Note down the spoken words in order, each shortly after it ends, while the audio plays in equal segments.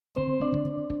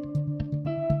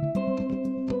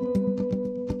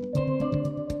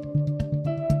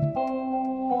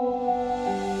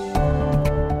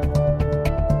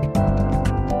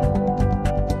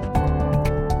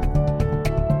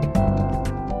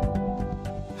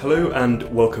Hello and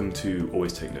welcome to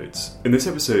Always Take Notes. In this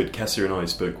episode, Cassia and I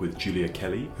spoke with Julia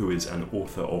Kelly, who is an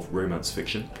author of romance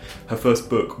fiction. Her first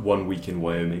book, 1 Week in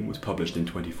Wyoming, was published in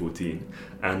 2014,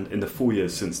 and in the 4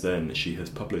 years since then, she has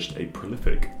published a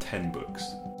prolific 10 books.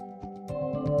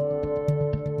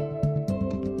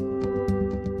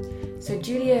 So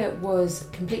Julia was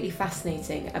completely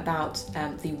fascinating about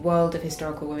the world of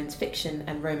historical women's fiction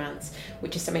and romance,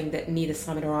 which is something that neither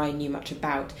Simon or I knew much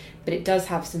about, but it does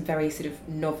have some very sort of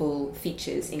novel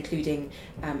features, including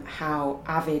how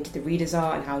avid the readers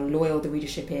are and how loyal the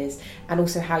readership is, and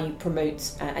also how you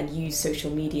promote and use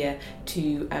social media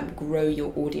to grow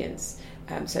your audience.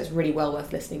 So it's really well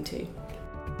worth listening to.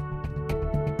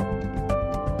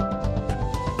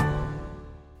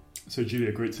 So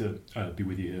Julia, great to be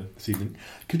with you here this evening.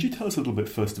 Could you tell us a little bit,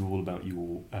 first of all, about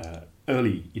your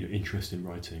early interest in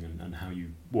writing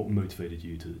and what motivated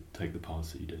you to take the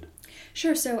paths that you did?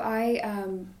 Sure. So I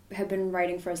have been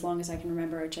writing for as long as I can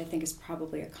remember, which I think is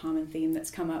probably a common theme that's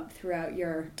come up throughout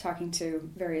your talking to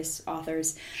various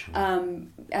authors. Sure.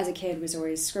 As a kid, was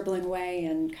always scribbling away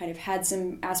and kind of had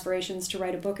some aspirations to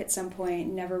write a book at some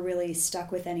point, never really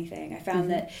stuck with anything. I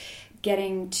found that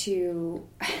getting to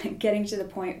the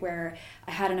point where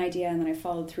I had an idea and then I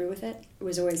followed through with it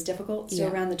was always difficult. So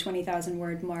around the 20,000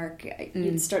 word mark,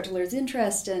 you'd start to lose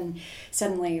interest, and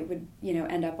suddenly it would,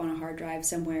 end up on a hard drive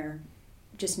somewhere,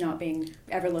 just not being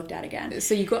ever looked at again.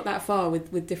 So you got that far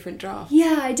with different drafts?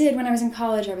 Yeah, I did. When I was in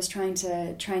college, I was trying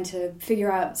to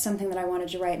figure out something that I wanted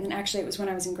to write. And actually, it was when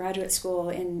I was in graduate school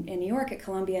in New York at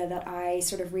Columbia that I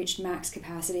sort of reached max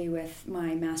capacity with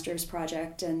my master's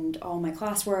project and all my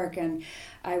classwork. And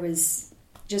I was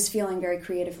just feeling very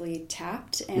creatively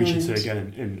tapped. And we should say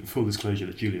again, in full disclosure,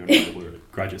 that Julia and I were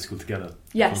at graduate school together.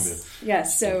 Yes.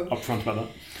 So upfront about that.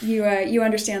 You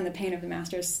understand the pain of the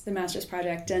master's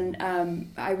project, and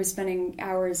I was spending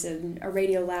hours in a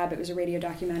radio lab. It was a radio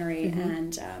documentary,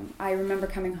 and I remember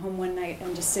coming home one night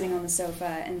and just sitting on the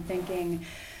sofa and thinking,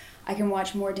 I can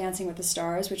watch more Dancing with the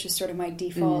Stars, which is sort of my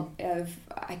default of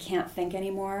I can't think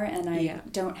anymore and I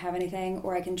don't have anything,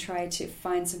 or I can try to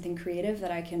find something creative that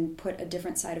I can put a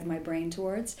different side of my brain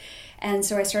towards. And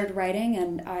so I started writing,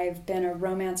 and I've been a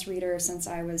romance reader since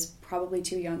I was probably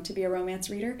too young to be a romance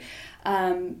reader.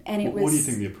 What do you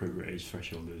think the appropriate age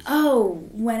threshold is? Oh,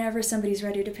 whenever somebody's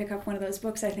ready to pick up one of those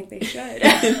books, I think they should.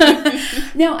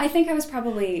 No, I think I was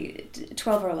probably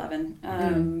 12 or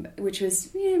 11, which was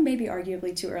maybe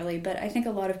arguably too early, but I think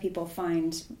a lot of people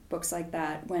find books like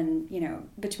that when,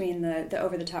 between the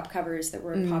over-the-top covers that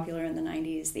were popular in the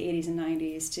 90s, the 80s and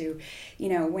 90s, to,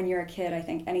 when you're a kid, I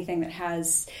think anything that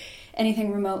has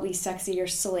anything remotely sexy or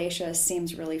salacious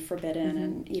seems really forbidden.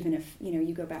 And even if,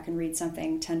 you go back and read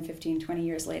something 10, 15, 20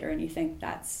 years later and you think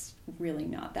that's really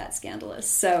not that scandalous.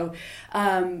 So,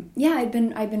 I'd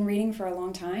been reading for a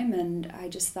long time, and I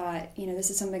just thought, this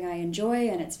is something I enjoy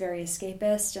and it's very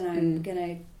escapist, and I'm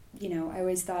gonna, I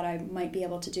always thought I might be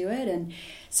able to do it. And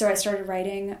so I started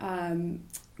writing,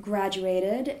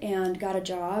 graduated and got a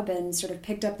job and sort of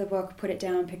picked up the book, put it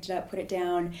down, picked it up, put it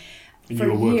down. And for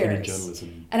you were years. Working in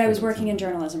journalism. And I was working in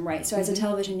journalism, right. So I was a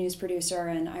television news producer,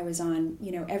 and I was on,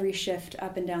 every shift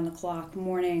up and down the clock,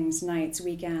 mornings, nights,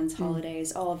 weekends,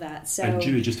 holidays, all of that. So, and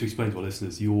Julia, just to explain to our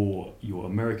listeners, you're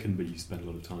American, but you spent a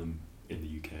lot of time in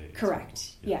the UK.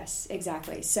 Correct. Yes,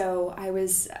 exactly. So I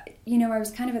was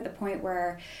kind of at the point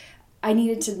where I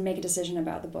needed to make a decision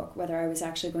about the book, whether I was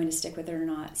actually going to stick with it or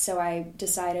not. So I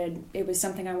decided it was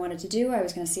something I wanted to do. I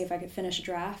was going to see if I could finish a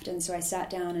draft. And so I sat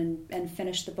down and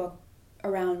finished the book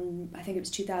around, I think it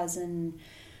was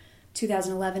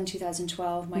 2011,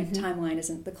 2012. My timeline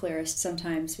isn't the clearest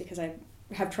sometimes because I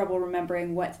have trouble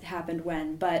remembering what happened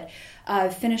when. But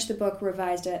finished the book,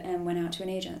 revised it, and went out to an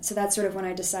agent. So that's sort of when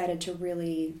I decided to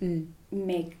really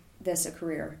make this a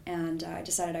career. And I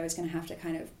decided I was going to have to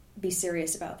kind of be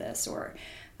serious about this, or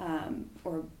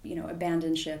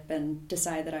abandon ship and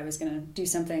decide that I was going to do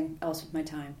something else with my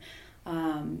time.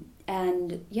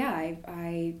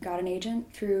 I got an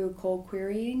agent through cold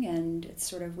querying, and it's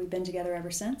sort of, we've been together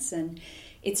ever since. And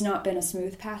it's not been a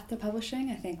smooth path to publishing.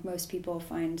 I think most people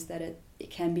find that it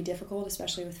can be difficult,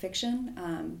 especially with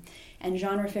fiction and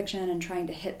genre fiction, and trying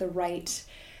to hit the right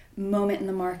moment in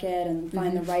the market and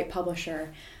find the right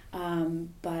publisher.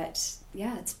 That's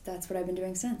what I've been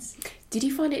doing since. Did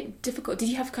you find it difficult? Did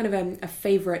you have kind of a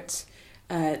favourite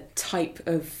type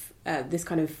of this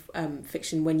kind of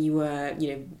fiction when you were,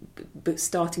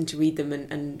 starting to read them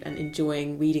and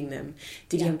enjoying reading them?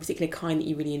 Did you have a particular kind that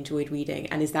you really enjoyed reading?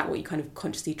 And is that what you kind of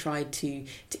consciously tried to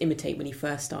imitate when you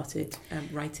first started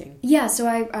writing? Yeah, so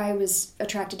I was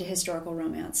attracted to historical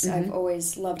romance. Mm-hmm. I've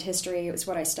always loved history. It was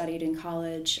what I studied in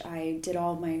college. I did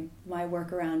all my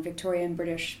work around Victorian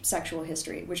British sexual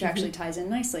history, which actually ties in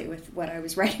nicely with what I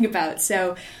was writing about.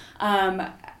 So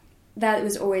that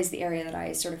was always the area that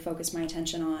I sort of focused my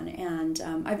attention on. And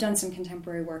I've done some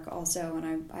contemporary work also,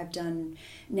 and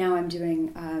I'm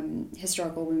doing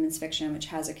historical women's fiction, which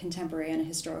has a contemporary and a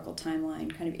historical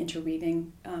timeline kind of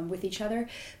interweaving with each other.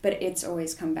 But it's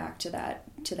always come back to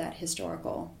that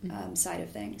historical side of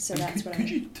things. So that's what. Could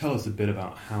you tell us a bit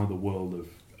about how the world of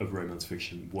romance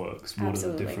fiction works? What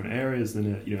Absolutely. Are the different areas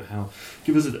in it? How?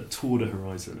 Give us a tour de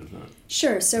horizon of that.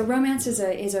 Sure. So romance is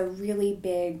a really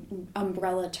big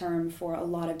umbrella term for a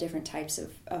lot of different types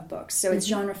of books. So it's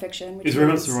genre fiction. Which is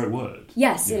romance the right word?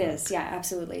 Yes, it is. Yeah,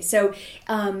 absolutely. So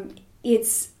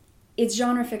it's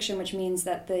genre fiction, which means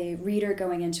that the reader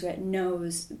going into it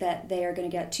knows that they are going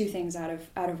to get two things out of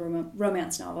a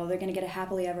romance novel. They're going to get a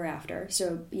happily ever after,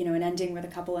 so an ending where the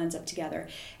couple ends up together,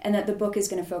 and that the book is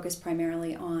going to focus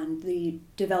primarily on the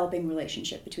developing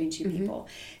relationship between two people.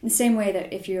 In the same way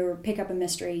that if you pick up a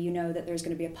mystery, you know that there's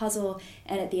going to be a puzzle,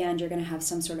 and at the end you're going to have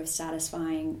some sort of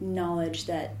satisfying knowledge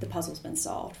that the puzzle's been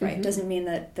solved. Right? It doesn't mean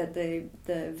that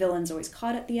the villain's always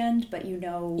caught at the end, but you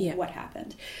know what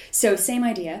happened. So same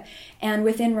idea. And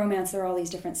within romance, there are all these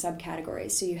different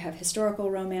subcategories. So you have historical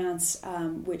romance,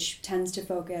 which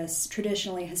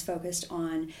traditionally has focused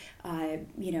on,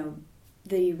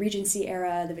 the Regency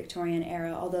era, the Victorian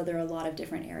era, although there are a lot of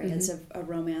different areas of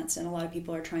romance, and a lot of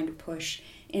people are trying to push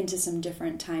into some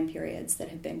different time periods that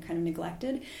have been kind of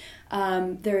neglected.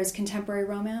 There is contemporary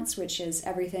romance, which is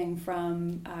everything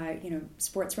from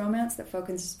sports romance that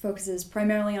focuses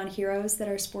primarily on heroes that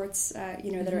are sports,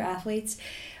 that are athletes,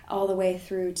 all the way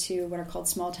through to what are called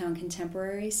small town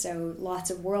contemporary. So lots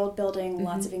of world building,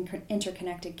 lots of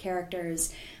interconnected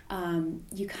characters.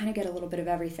 You kind of get a little bit of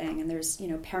everything, and there's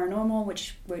paranormal,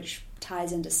 which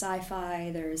ties into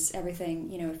sci-fi. There's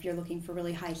everything, if you're looking for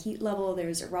really high heat level,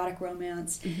 there's erotic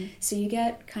romance. So you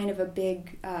get kind of a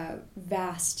big,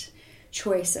 vast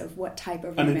choice of what type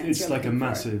of romance. And it's like a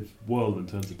massive world in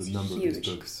terms of the number of these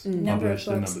books published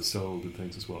and number sold and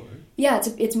things as well, right? Yeah,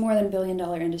 it's more than $1 billion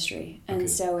industry, and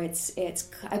so it's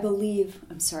I believe.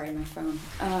 I'm sorry, my phone.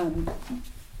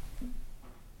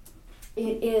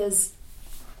 It is.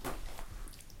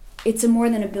 It's a more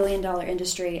than $1 billion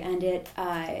industry, and it.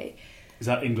 Is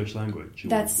that English language?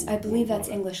 I believe that's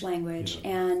English language,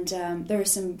 and there are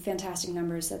some fantastic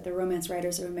numbers that the Romance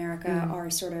Writers of America, our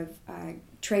sort of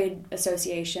trade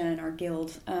association, our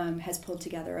guild, has pulled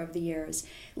together over the years,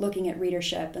 looking at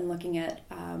readership and looking at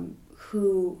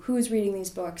who is reading these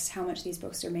books, how much these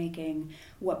books are making,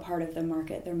 what part of the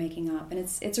market they're making up, and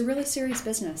it's a really serious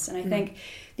business. And I think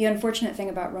the unfortunate thing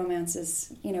about romance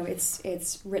is,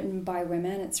 it's written by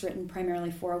women, it's written primarily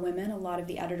for women. A lot of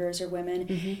the editors are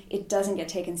women. It doesn't get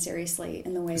taken seriously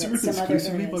in the way that some other areas.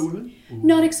 By women?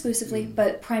 Not exclusively,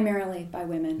 but primarily by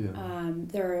women. Yeah.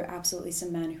 There are absolutely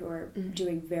some men who are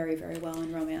doing very, very well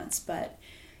in romance, but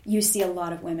you see a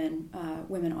lot of women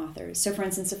authors. So, for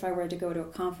instance, if I were to go to a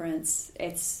conference,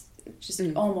 it's just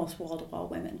almost wall-to-wall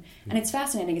women. And it's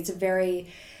fascinating.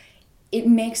 It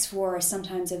makes for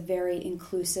sometimes a very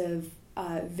inclusive,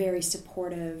 very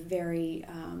supportive, very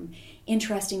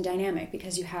interesting dynamic,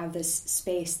 because you have this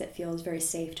space that feels very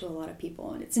safe to a lot of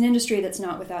people. And it's an industry that's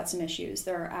not without some issues.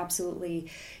 There are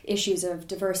absolutely issues of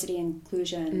diversity and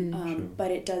inclusion, but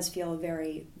it does feel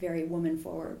very, very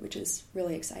woman-forward, which is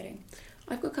really exciting.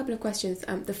 I've got a couple of questions.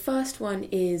 The first one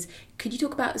is, could you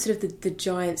talk about sort of the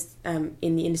giants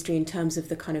in the industry in terms of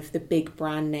the kind of the big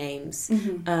brand names?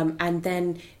 And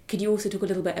then could you also talk a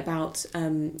little bit about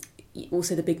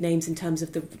also the big names in terms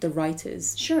of the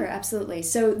writers? Sure, absolutely.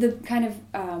 So the kind of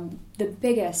the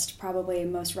biggest, probably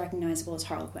most recognizable, is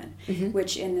Harlequin,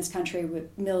 which in this country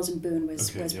with Mills and Boon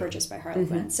was purchased by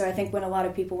Harlequin. So I think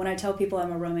when I tell people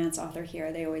I'm a romance author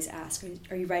here, they always ask,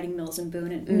 are you writing Mills and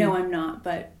Boon? And no, I'm not,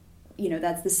 but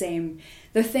that's the same.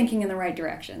 They're thinking in the right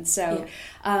direction. So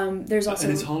there's also.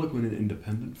 And is Harlequin an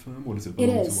independent firm, or does it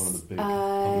belong to one of the big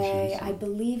publishers? I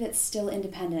believe it's still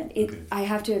independent. I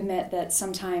have to admit that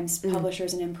sometimes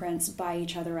publishers and imprints buy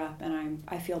each other up, and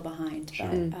I feel behind. Sure.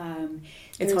 But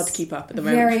it's hard to keep up at the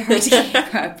moment. Very hard to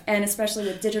keep up, and especially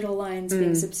with digital lines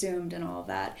being subsumed and all of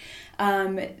that.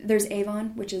 There's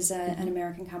Avon, which is an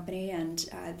American company, and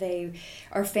they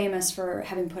are famous for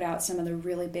having put out some of the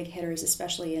really big hitters,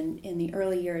 especially in the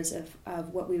early years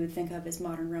of what we would think of as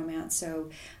modern romance. So,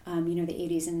 the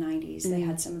 80s and 90s, they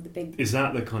had some of the big... Is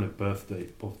that the kind of birth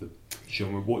date of the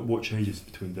genre? What changes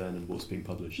between then and what's being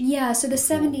published? Yeah, so the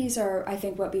 70s are, I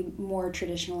think, what we more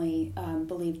traditionally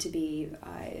believe to be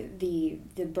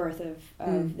the birth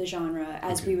of the genre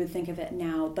as we would think of it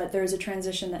now. But there's a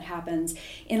transition that happens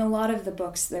in a lot of the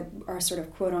books that are sort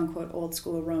of quote-unquote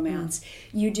old-school romance.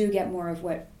 You do get more of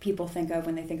what people think of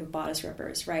when they think of bodice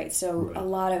rippers, right? So a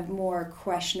lot of more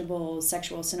questionable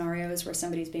sexual scenarios where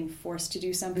somebody's being forced to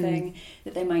do something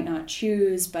that they might not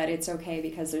choose, but it's okay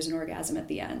because there's an orgasm at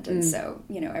the end, and so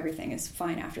everything is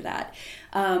fine after that.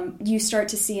 You start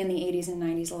to see in the 80s and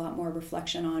 90s a lot more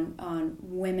reflection on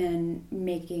women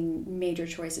making major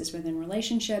choices within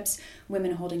relationships,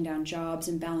 women holding down jobs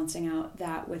and balancing out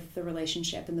that with the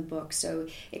relationship in the book. So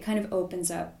it kind of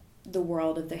opens up the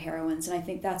world of the heroines, and I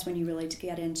think that's when you really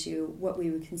get into what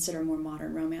we would consider more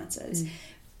modern romances.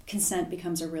 Consent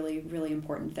becomes a really, really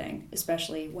important thing,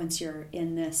 especially once you're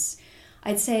in this,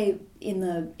 I'd say in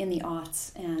the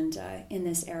aughts and in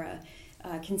this era.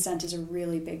 Consent is a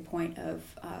really big point of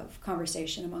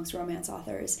conversation amongst romance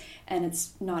authors, and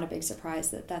it's not a big surprise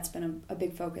that that's been a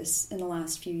big focus in the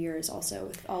last few years also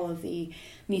with all of the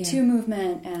Me Too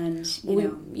movement and,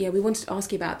 we wanted to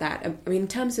ask you about that. I mean, in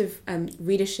terms of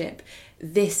readership,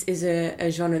 this is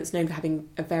a genre that's known for having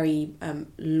a very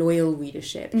loyal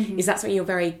readership. Is that something you're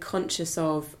very conscious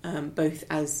of, both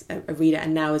as a reader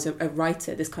and now as a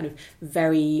writer, this kind of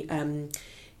very...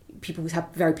 people have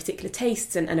very particular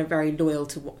tastes and are very loyal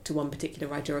to one particular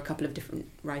writer or a couple of different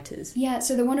writers? Yeah,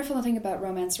 so the wonderful thing about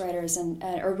romance writers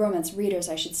or romance readers,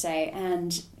 I should say,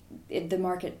 and the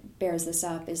market bears this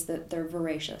up, is that they're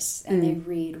voracious and they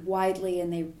read widely,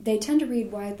 and they tend to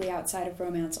read widely outside of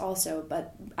romance also,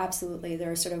 but absolutely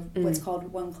they're sort of what's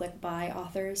called one-click buy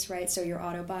authors, right? So your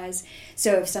auto buys.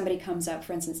 So if somebody comes up,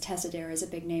 for instance, Tessa Dare is a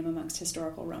big name amongst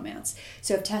historical romance.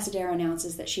 So if Tessa Dare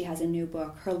announces that she has a new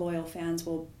book, her loyal fans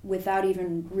will, without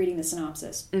even reading the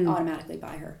synopsis, automatically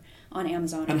buy her on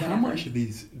Amazon. And how much of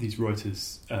these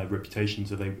writers'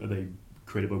 reputations are they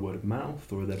created by word of mouth,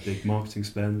 or are there big marketing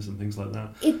spends and things like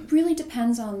that? It really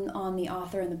depends on the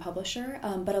author and the publisher,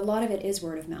 but a lot of it is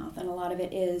word of mouth, and a lot of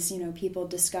it is people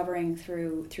discovering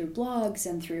through blogs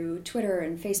and through Twitter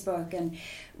and Facebook. And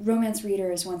romance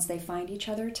readers, once they find each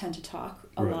other, tend to talk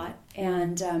a lot,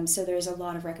 and so there's a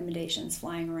lot of recommendations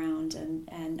flying around,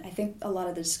 and I think a lot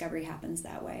of the discovery happens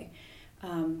that way.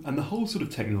 And the whole sort of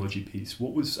technology piece,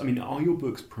 are your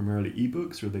books primarily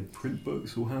ebooks, or are they print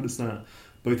books, or how does that,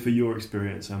 both for your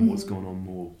experience and what's gone on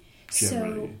more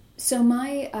generally? So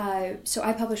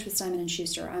I publish with Simon &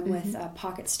 Schuster. I'm with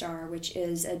Pocket Star, which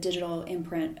is a digital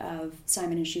imprint of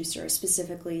Simon & Schuster,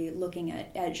 specifically looking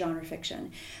at genre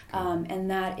fiction.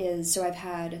 And that is, so I've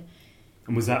had...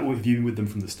 And was that with you with them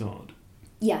from the start?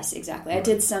 Yes, exactly. Right. I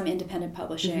did some independent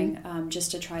publishing just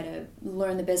to try to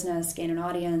learn the business, gain an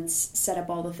audience, set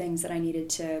up all the things that I needed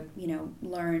to,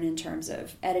 learn in terms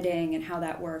of editing and how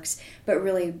that works. But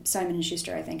really, Simon &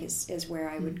 Schuster, I think, is where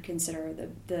I would consider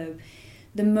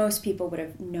the most people would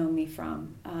have known me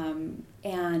from,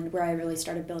 and where I really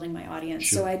started building my audience.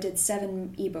 Sure. So I did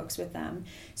 7 ebooks with them.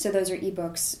 So those are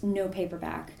ebooks, no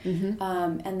paperback.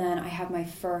 And then I have my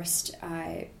first...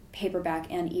 paperback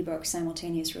and ebook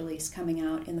simultaneous release coming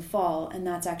out in the fall, and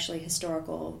that's actually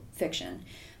historical fiction,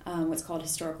 what's called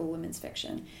historical women's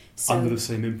fiction. So under the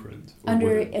same imprint?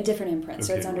 Under a different imprint,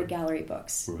 so it's under Gallery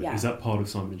Books. Right. Yeah. Is that part of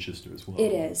Simon & Schuster as well?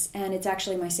 It is, and it's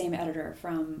actually my same editor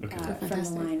from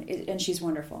the line, and she's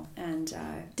wonderful. And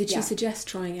did she suggest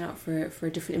trying out for a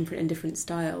different imprint and different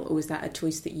style, or was that a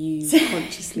choice that you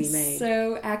consciously made?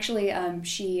 So actually,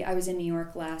 I was in New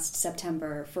York last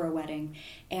September for a wedding,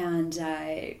 and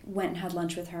went and had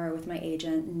lunch with her, with my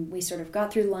agent, and we sort of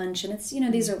got through lunch, and it's,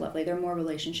 these are lovely. They're more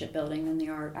relationship building than they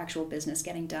are actual business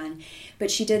getting done.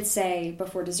 But she did say,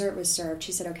 before dessert was served,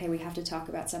 she said, okay, we have to talk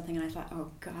about something. And I thought, oh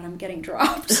God, I'm getting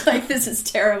dropped. Like, this is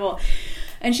terrible.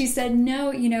 And she said,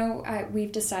 no,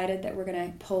 we've decided that we're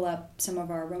going to pull up some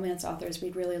of our romance authors.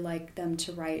 We'd really like them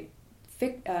to write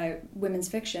women's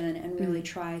fiction and really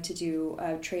try to do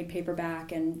a trade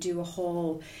paperback and do a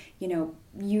whole,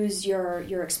 use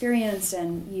your experience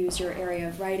and use your area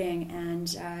of writing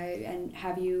and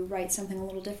have you write something a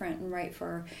little different and write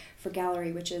for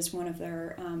Gallery, which is one of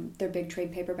their big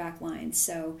trade paperback lines.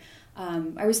 So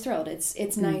I was thrilled.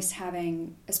 It's nice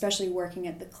having, especially working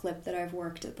at the clip that I've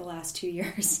worked at the last 2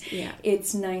 years. Yeah.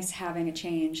 It's nice having a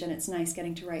change, and it's nice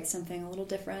getting to write something a little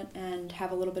different and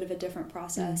have a little bit of a different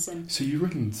process. And so you've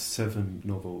written 7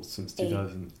 novels since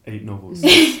 8 novels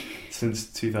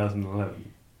since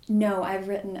 2011. No, I've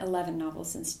written 11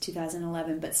 novels since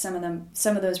 2011, but some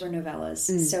of those were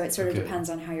novellas. So it sort of depends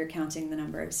on how you're counting the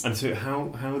numbers. And so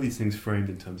how are these things framed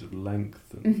in terms of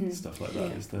length and stuff like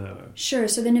that? Yeah. Is there... Sure.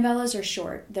 So the novellas are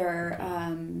short. They're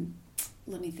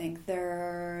let me think.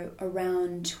 They're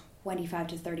around 25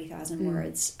 to 30,000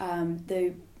 words.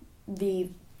 The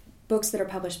books that are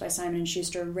published by Simon &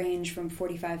 Schuster range from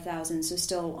 45,000, so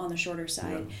still on the shorter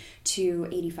side, to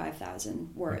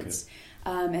 85,000 words.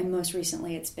 And most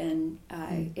recently, it's been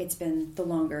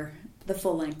the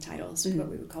full length titles, what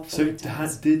we would call full length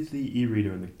titles. Did the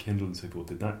e-reader and the Kindle and so forth,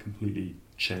 did that completely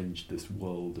change this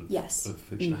world of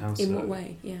fiction? How so? In what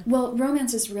way? Yeah. Well,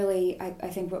 romance is really, I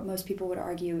think, what most people would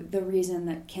argue, the reason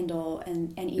that Kindle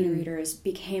and e-readers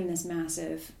became this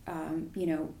massive,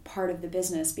 part of the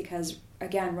business, because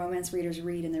again, romance readers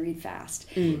read and they read fast.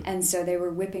 And so they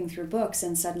were whipping through books,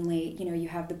 and suddenly, you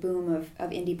have the boom of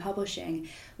indie publishing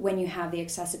when you have the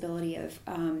accessibility of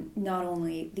not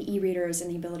only the e-readers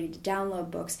and the ability to download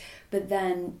books, but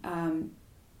then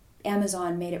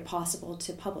Amazon made it possible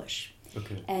to publish.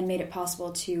 And made it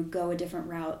possible to go a different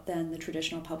route than the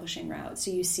traditional publishing route. So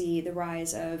you see the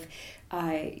rise of,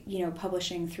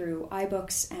 publishing through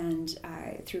iBooks and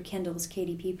through Kindle's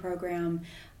KDP program,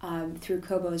 through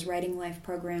Kobo's Writing Life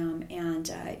program, and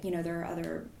there are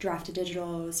other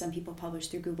Draft2Digital. Some people publish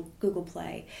through Google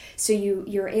Play. So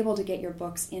you're able to get your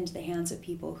books into the hands of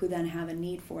people who then have a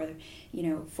need for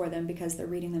them because they're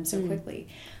reading them so quickly.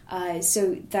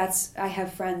 So I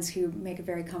have friends who make a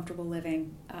very comfortable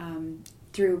living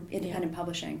through independent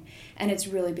publishing, and it's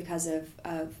really because of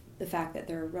the fact that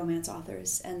they're romance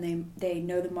authors, and they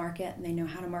know the market, and they know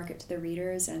how to market to their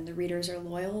readers, and the readers are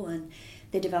loyal, and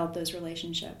they develop those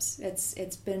relationships.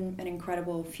 It's been an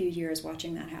incredible few years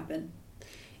watching that happen.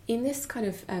 In this kind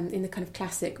of in the kind of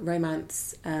classic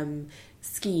romance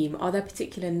scheme, are there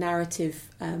particular narrative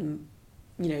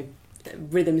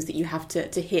rhythms that you have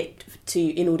to hit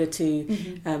in order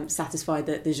to satisfy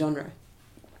the genre?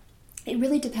 It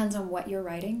really depends on what you're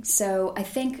writing. So I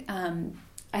think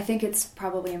it's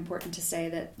probably important to say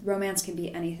that romance can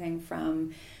be anything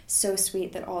from so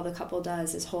sweet that all the couple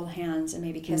does is hold hands and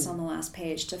maybe kiss on the last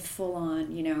page, to full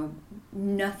on,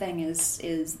 nothing is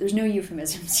there's no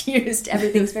euphemisms used.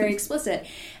 Everything's very explicit.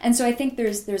 And so I think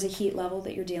there's a heat level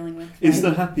that you're dealing with. Right? Is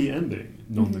the happy ending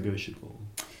non-negotiable?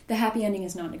 The happy ending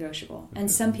is not negotiable,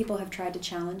 and some people have tried to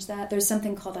challenge that. There's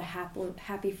something called a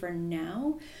happy for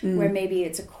now, where maybe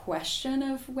it's a question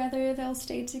of whether they'll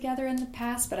stay together in the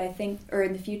past, or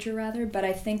in the future rather. But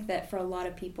I think that for a lot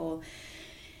of people,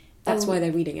 that's why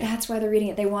they're reading it. That's why they're reading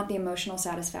it. They want the emotional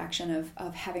satisfaction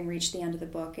of having reached the end of the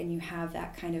book, and you have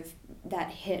that kind of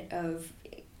that hit of,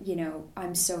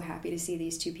 I'm so happy to see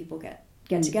these two people get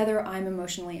together. I'm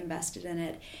emotionally invested in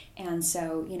it, and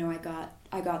so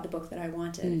I got the book that I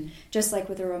wanted. Just like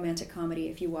with a romantic comedy,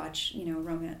 if you watch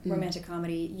romantic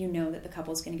comedy, that the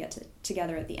couple's going to get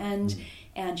together at the end,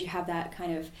 and you have that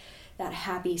kind of that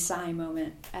happy sigh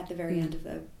moment at the very end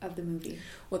of the movie.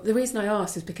 Well, the reason I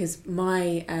asked is because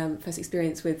my first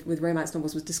experience with romance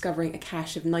novels was discovering a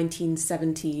cache of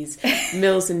 1970s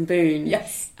Mills and Boon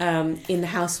in the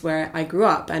house where I grew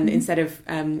up, and instead of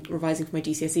revising for my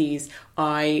GCSEs,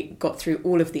 I got through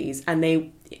all of these, and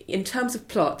they, in terms of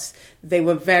plot, they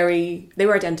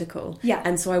were identical. Yeah.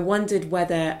 And so I wondered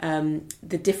whether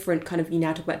the different kind of, you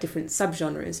now talk about different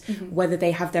subgenres, whether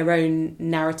they have their own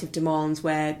narrative demands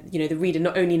where, the reader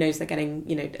not only knows they're getting,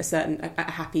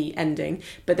 a happy ending,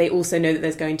 but they also know that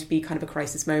there's going to be kind of a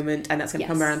crisis moment, and that's going to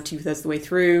come around 2/3 of the way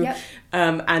through. Yep.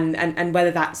 And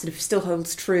whether that sort of still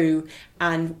holds true,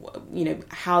 and,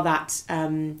 how that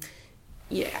kind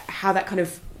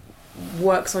of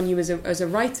works on you as a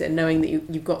writer, knowing that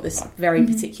you've got this very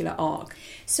particular arc.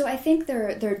 So I think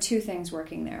there are two things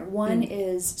working there. One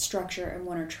is structure, and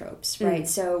one are tropes, right?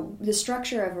 So the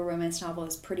structure of a romance novel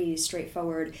is pretty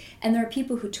straightforward, and there are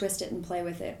people who twist it and play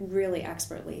with it really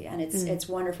expertly, and it's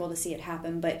wonderful to see it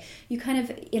happen. But you kind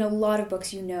of, in a lot of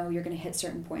books, you're going to hit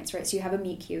certain points, right? So you have a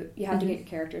meet cute. You have to get your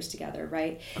characters together,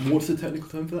 right? And what's the technical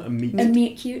term for that? A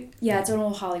meet cute? Yeah, it's an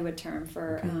old Hollywood term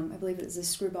for, I believe it was the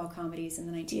screwball comedies in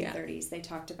the 1930s. They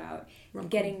talked about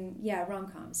getting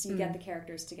rom-coms. You get the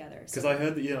characters together. Because I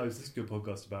heard that, I was listening to a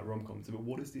podcast about rom-coms, but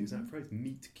what is the exact phrase?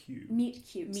 Meet cute. Meet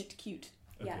cute. Meet cute.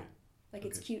 Okay. Like,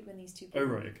 it's Okay. cute when these two people... Oh,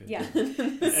 right, okay. Yeah.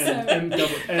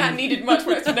 That needed much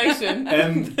more explanation.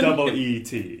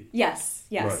 M-double-E-T. Yes,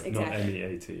 Right, exactly. not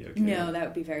M-E-A-T. Okay. No, that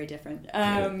would be very different.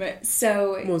 Okay.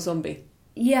 So... More zombie.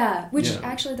 Yeah, which Yeah.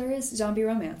 actually there is zombie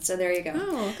romance, so there you go.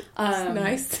 Oh, that's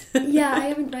nice. Yeah, I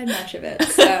haven't read much of it,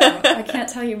 so I can't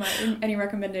tell you any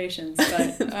recommendations.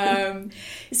 But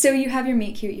so you have your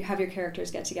meet cute, you have your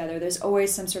characters get together. There's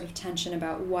always some sort of tension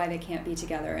about why they can't be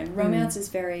together, and romance is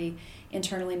very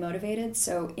internally motivated.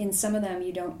 So in some of them,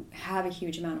 you don't have a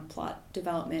huge amount of plot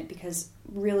development because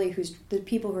really, the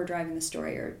people who are driving the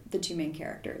story are the two main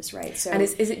characters, right? So, and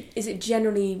is it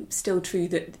generally still true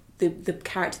that the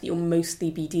character that you'll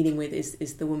mostly be dealing with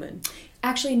is the woman?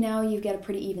 Actually, now you get a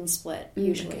pretty even split,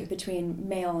 usually, okay. between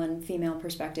male and female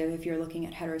perspective if you're looking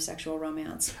at heterosexual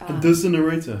romance. And does the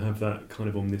narrator have that kind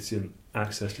of omniscient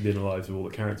access to the inner lives of all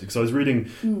the characters? Because I was reading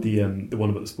the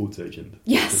one about the sports agent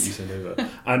Yes. that you sent over,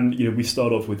 and we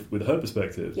start off with her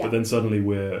perspective, Yeah. but then suddenly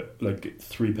we're like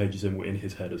 3 pages in, we're in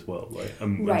his head as well, right?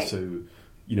 And Right. so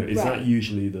is Right. that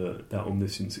usually that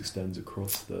omniscience extends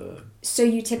across the? So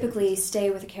you typically stay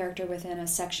with a character within a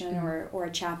section or a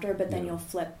chapter, but then Yeah. you'll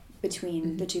flip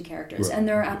between the two characters. Right. And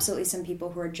there are absolutely some people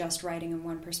who are just writing in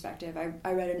one perspective.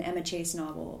 I read an Emma Chase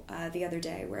novel the other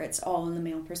day where it's all in the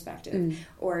male perspective.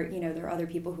 Or, there are other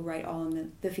people who write all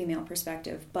in the female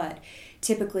perspective. But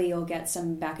typically you'll get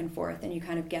some back and forth, and you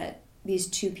kind of get these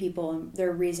two people and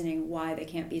their reasoning why they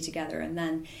can't be together, and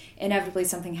then inevitably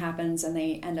something happens and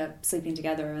they end up sleeping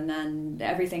together, and then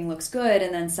everything looks good,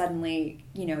 and then suddenly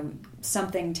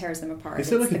something tears them apart. Is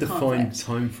there like a It's the defined conflict.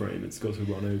 time frame it's got to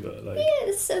run over? Like,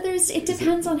 Yeah, so it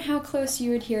depends on how close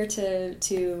you adhere to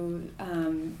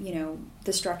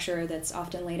the structure that's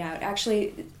often laid out.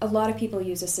 Actually, a lot of people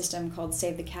use a system called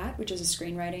Save the Cat, which is a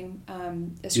screenwriting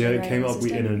it came up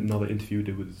system. in another interview we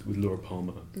did with Laura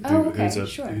Palmer, Oh, okay, who's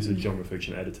sure. a genre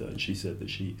fiction editor, and she said that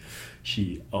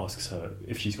she asks her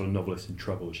if she's got a novelist in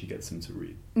trouble, she gets them to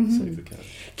read Save the Cat.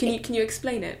 Can you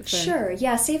explain it? Sure,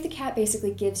 yeah. Save the Cat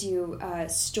basically gives you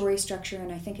story structure,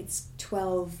 and I think it's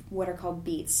 12 what are called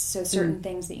beats, so certain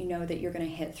things that that you're going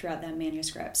to hit throughout that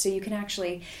manuscript. So you can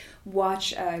actually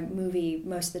watch a movie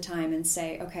most of the time and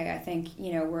say, okay, I think,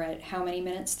 we're at how many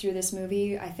minutes through this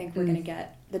movie? I think we're going to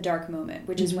get the dark moment,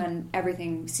 which is when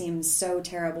everything seems so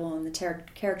terrible and the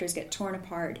characters get torn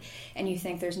apart and you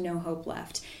think there's no hope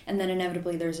left. And then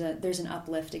inevitably there's an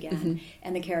uplift again,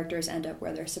 and the characters end up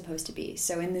where they're supposed to be.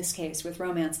 So in this case, with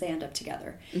romance, they end up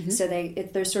together. So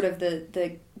there's sort of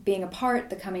the being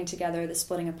apart, the coming together, the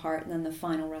splitting apart, and then the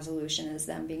final resolution is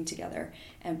them being together,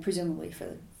 and presumably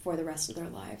for the rest of their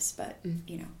lives. But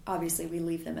obviously we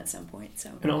leave them at some point.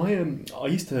 So. And I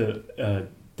used to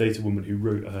date a woman who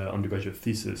wrote her undergraduate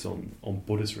thesis on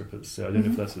bodice rippers. So I don't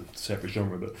know if that's a separate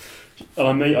genre, but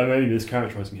I may be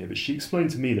mischaracterizing here. But she explained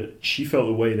to me that she felt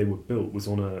the way they were built was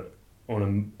on a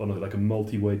like a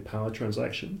multi-way power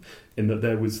transaction, in that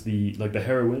there was the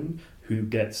heroine who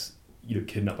gets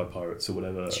kidnapped by pirates or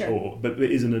whatever, Sure. but there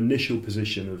is an initial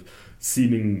position of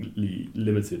seemingly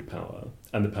limited power,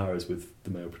 and the power is with the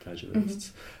male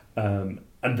protagonists.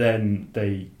 And then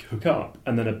they hook up,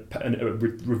 and then a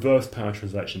reverse power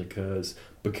transaction occurs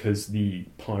because the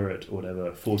pirate or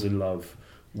whatever falls in love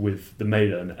with the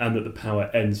maiden, and that the power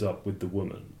ends up with the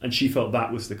woman. And she felt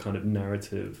that was the kind of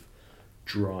narrative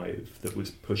drive that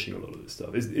was pushing a lot of this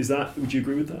stuff. Is that? Would you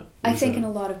agree with that? I think in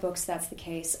a lot of books that's the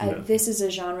case. Yeah. This is a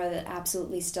genre that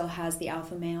absolutely still has the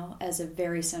alpha male as a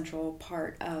very central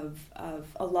part of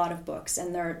a lot of books,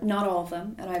 and they're not all of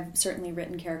them, and I've certainly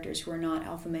written characters who are not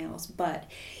alpha males, but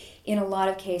in a lot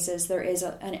of cases there is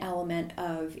an element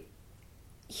of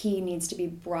he needs to be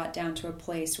brought down to a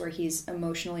place where he's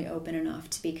emotionally open enough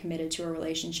to be committed to a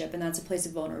relationship, and that's a place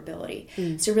of vulnerability.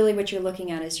 So really what you're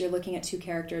looking at is you're looking at two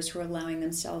characters who are allowing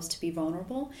themselves to be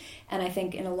vulnerable, and I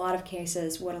think in a lot of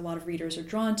cases what a lot of readers are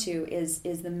drawn to is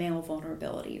the male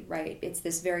vulnerability, right? It's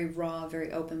this very raw,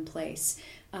 very open place,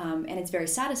 and it's very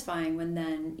satisfying when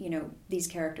then, these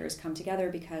characters come together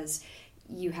because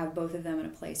you have both of them in a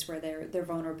place where their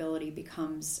vulnerability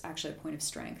becomes actually a point of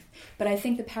strength. But I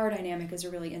think the power dynamic is a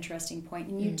really interesting point,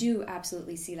 and you do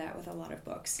absolutely see that with a lot of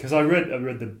books. Because I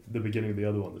read the beginning of the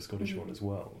other one, the Scottish one as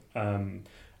well, and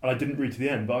I didn't read to the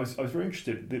end, but I was very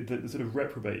interested. The sort of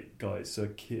reprobate guy, Sir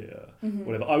Keir,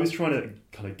 whatever. I was trying to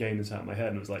kind of game this out in my head,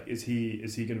 and I was like, is he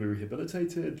going to be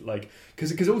rehabilitated? Like,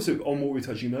 because also on what we were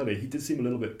touching earlier, he did seem a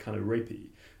little bit kind of rapey.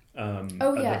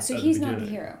 So he's not the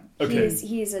hero. Okay.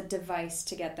 He is a device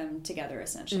to get them together,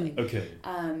 essentially. Okay.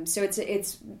 So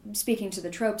it's speaking to the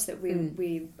tropes that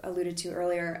we alluded to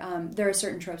earlier. There are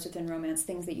certain tropes within romance,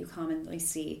 things that you commonly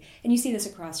see, and you see this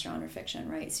across genre fiction,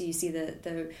 right? So you see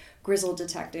the grizzled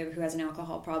detective who has an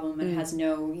alcohol problem and has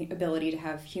no ability to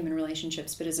have human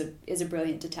relationships, but is a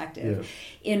brilliant detective.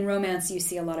 Yeah. In romance, you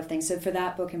see a lot of things. So for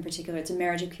that book in particular, it's a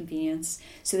marriage of convenience.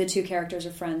 So the two characters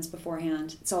are friends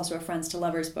beforehand. It's also a friends to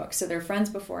lovers book. So they're friends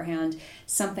beforehand.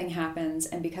 Something happens,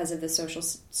 and because of the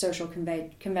social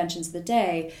conventions of the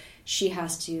day, she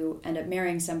has to end up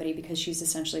marrying somebody because she's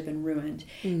essentially been ruined.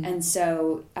 And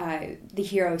so the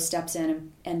hero steps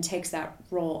in and takes that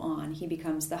role on. He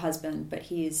becomes the husband, but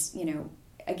he's,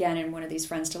 again, in one of these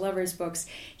friends to lovers books,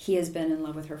 he has been in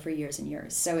love with her for years and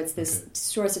years. So it's this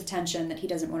source of tension that he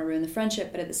doesn't want to ruin the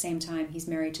friendship, but at the same time, he's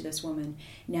married to this woman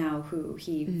now who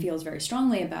he feels very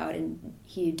strongly about, and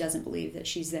he doesn't believe that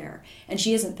she's there. And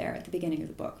she isn't there at the beginning of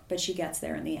the book, but she gets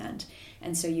there in the end.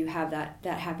 And so you have that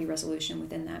happy resolution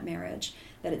within that marriage,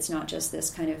 that it's not just this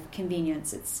kind of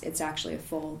convenience, it's actually a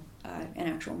full, an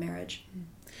actual marriage.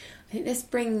 I think this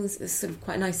brings a sort of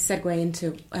quite a nice segue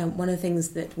into one of the things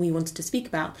that we wanted to speak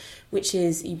about, which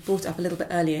is, you brought it up a little bit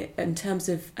earlier, in terms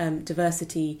of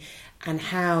diversity and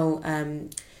how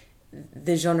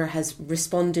the genre has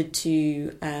responded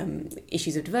to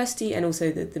issues of diversity, and also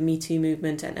the Me Too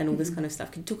movement and all this kind of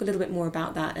stuff. Can you talk a little bit more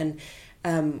about that and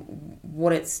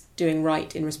what it's doing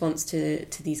right in response to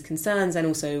these concerns, and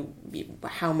also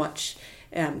how much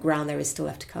ground there is still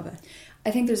left to cover? I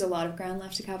think there's a lot of ground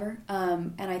left to cover,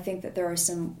 and I think that there are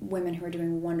some women who are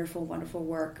doing wonderful, wonderful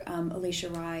work. Alicia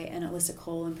Rai and Alyssa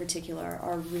Cole in particular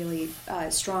are really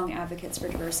strong advocates for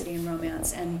diversity in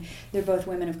romance, and they're both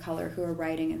women of color who are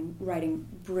writing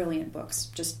brilliant books,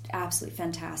 just absolutely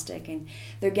fantastic, and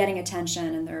they're getting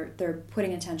attention, and they're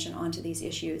putting attention onto these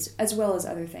issues, as well as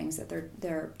other things that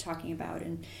they're talking about,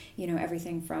 and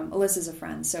everything from, Alyssa's a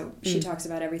friend, so she talks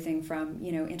about everything from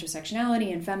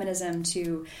intersectionality and feminism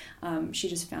to she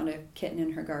just found a kitten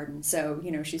in her garden, so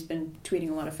she's been tweeting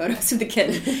a lot of photos of the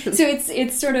kitten. So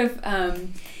it's sort of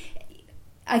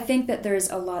I think that there's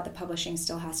a lot that publishing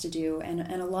still has to do,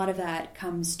 and a lot of that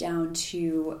comes down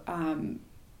to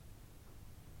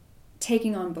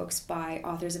taking on books by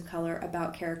authors of color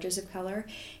about characters of color.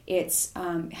 It's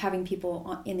having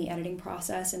people in the editing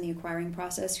process and the acquiring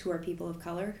process who are people of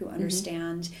color, who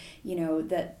understand,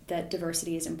 that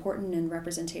diversity is important and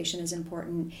representation is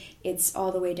important. It's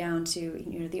all the way down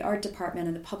to, the art department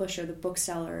and the publisher, the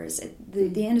booksellers.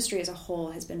 The industry as a whole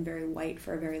has been very white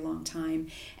for a very long time.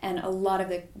 And a lot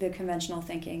of the conventional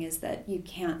thinking is that you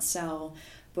can't sell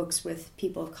books with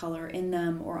people of color in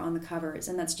them or on the covers,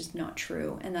 and that's just not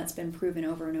true, and that's been proven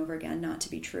over and over again not to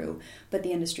be true, but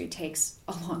the industry takes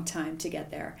a long time to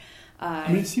get there.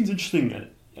 It seems interesting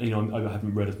that, I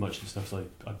haven't read as much of the stuff as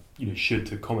I should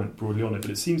to comment broadly on it,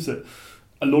 but it seems that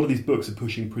a lot of these books are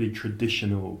pushing pretty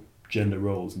traditional gender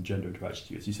roles and gender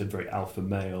interactions, as you said, very alpha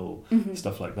male,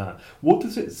 stuff like that. What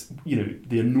does it,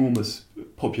 the enormous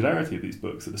popularity of these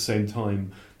books at the same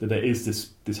time that there is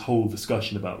this whole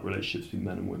discussion about relationships between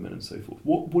men and women and so forth?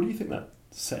 What do you think that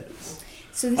says?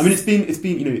 So it's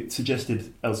been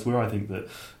suggested elsewhere, I think, that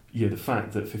the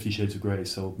fact that 50 Shades of Grey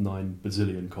sold 9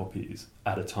 bazillion copies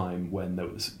at a time when there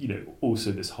was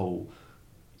also this whole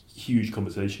huge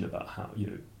conversation about how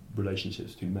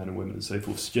relationships between men and women and so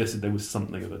forth, suggested there was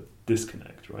something of a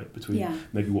disconnect, right, between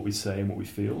maybe what we say and what we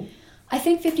feel. I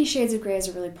think 50 Shades of Grey is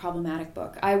a really problematic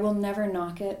book. I will never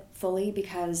knock it fully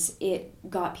because it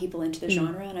got people into the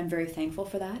genre, and I'm very thankful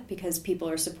for that, because people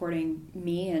are supporting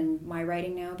me and my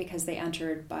writing now because they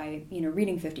entered by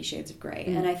reading 50 Shades of Grey.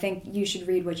 And I think you should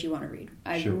read what you want to read.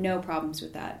 I have no problems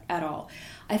with that at all.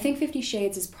 I think 50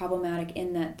 Shades is problematic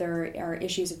in that there are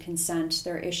issues of consent,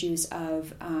 there are issues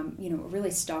of a really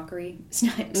stalkery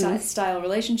style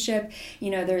relationship.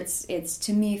 It's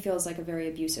to me feels like a very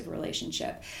abusive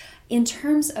relationship. In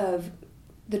terms of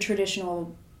the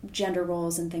traditional gender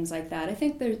roles and things like that, I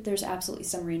think there's absolutely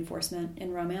some reinforcement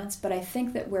in romance, but I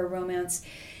think that where romance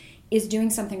is doing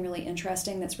something really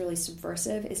interesting that's really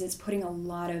subversive is it's putting a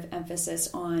lot of emphasis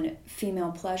on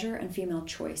female pleasure and female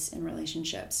choice in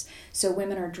relationships. So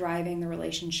women are driving the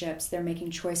relationships, they're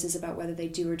making choices about whether they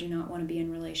do or do not want to be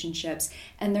in relationships,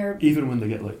 and they're... Even when they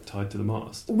get tied to the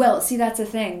mast? Well, see, that's the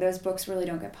thing. Those books really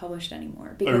don't get published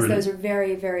anymore because those are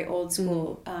very, very old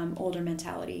school, older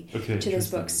mentality to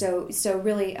those books. So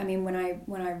really, when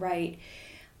I write,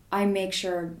 I make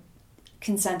sure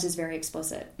consent is very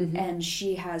explicit, and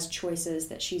she has choices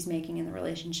that she's making in the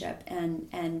relationship,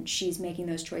 and she's making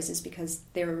those choices because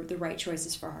they're the right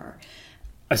choices for her.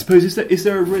 I suppose, is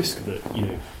there a risk that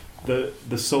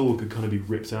the soul could kind of be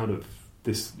ripped out of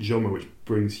this genre, which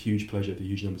brings huge pleasure to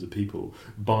huge numbers of people,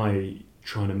 by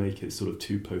trying to make it sort of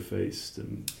too po-faced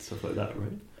and stuff like that,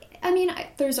 right? I mean,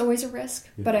 there's always a risk,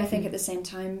 but I think at the same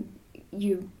time,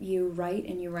 you write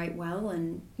and you write well,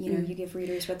 and you know you give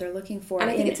readers what they're looking for. And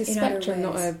I think it's a spectrum,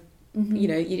 not a. You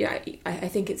know, I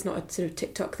think it's not a sort of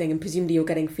TikTok thing, and presumably you're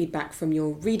getting feedback from your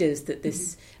readers that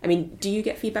this. I mean, do you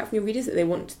get feedback from your readers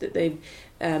that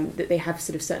they have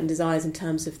sort of certain desires in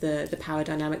terms of the power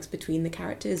dynamics between the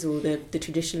characters or the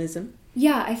traditionalism?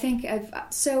 Yeah, I think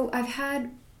I've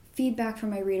had feedback from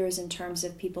my readers in terms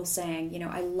of people saying, you know,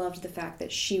 I loved the fact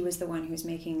that she was the one who was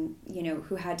making, you know,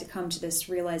 who had to come to this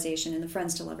realization in the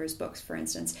Friends to Lovers books, for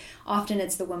instance. Often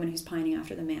it's the woman who's pining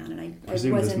after the man, and I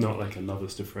presume there's not like a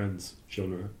lovers to friends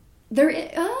genre.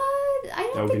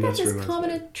 I don't think that's as common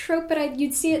a trope, but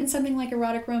you'd see it in something like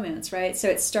erotic romance, right? So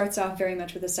it starts off very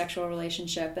much with a sexual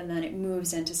relationship, and then it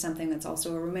moves into something that's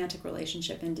also a romantic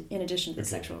relationship in addition to the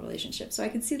sexual relationship. So I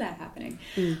can see that happening.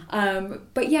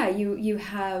 But yeah, you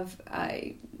have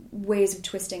ways of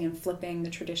twisting and flipping the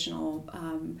traditional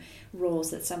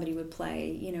roles that somebody would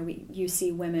play. You know, you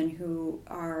see women who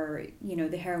are, you know,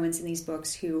 the heroines in these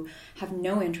books who have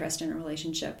no interest in a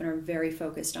relationship and are very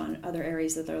focused on other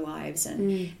areas of their lives,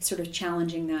 and sort of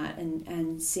challenging that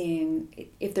and seeing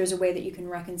if there's a way that you can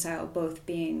reconcile both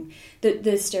being the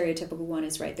stereotypical one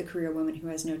is, right, the career woman who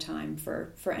has no time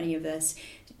for any of this,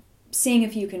 seeing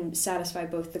if you can satisfy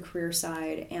both the career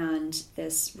side and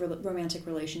this romantic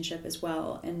relationship as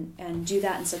well, and do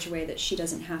that in such a way that she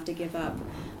doesn't have to give up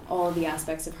all of the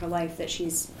aspects of her life that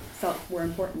she's felt were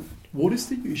important. What is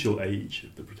the usual age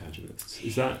of the protagonists?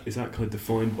 Is that kind of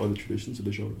defined by the traditions of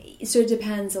the genre? So it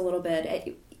depends a little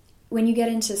bit. When you get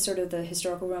into sort of the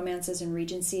historical romances and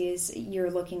regencies, you're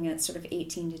looking at sort of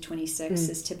 18 to 26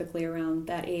 is typically around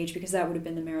that age, because that would have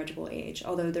been the marriageable age.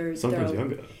 Although sometimes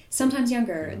younger. Sometimes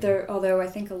younger. Yeah. Although I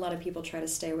think a lot of people try to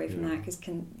stay away from that, because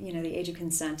the age of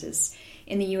consent is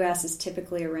in the U.S. is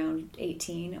typically around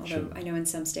 18. Although I know in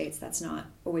some states that's not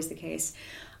always the case.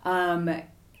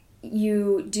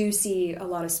 You do see a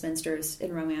lot of spinsters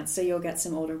in romance, so you'll get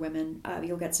some older women,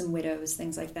 you'll get some widows,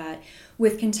 things like that.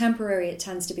 With contemporary, it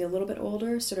tends to be a little bit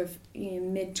older, sort of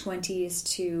mid-20s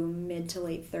to mid to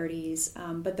late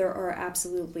 30s, but there are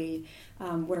absolutely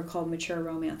what are called mature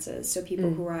romances, so people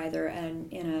who are either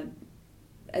in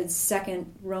a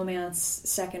second romance,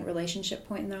 second relationship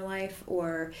point in their life,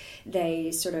 or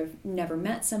they sort of never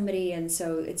met somebody, and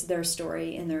so it's their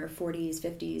story in their 40s,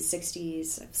 50s,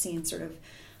 60s. I've seen sort of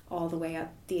all the way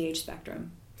up the age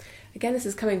spectrum. Again, this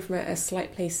is coming from a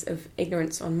slight place of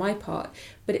ignorance on my part,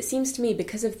 but it seems to me,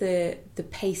 because of the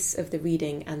pace of the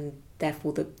reading and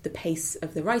therefore the pace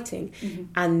of the writing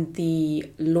and the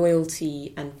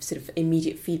loyalty and sort of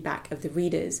immediate feedback of the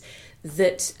readers,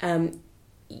 that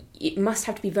it must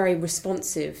have to be very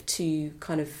responsive to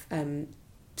kind of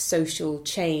social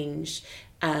change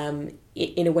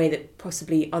in a way that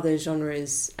possibly other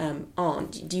genres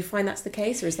aren't. Do you find that's the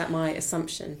case, or is that my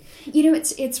assumption? You know,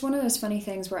 it's one of those funny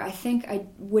things where I think I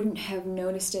wouldn't have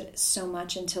noticed it so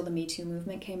much until the Me Too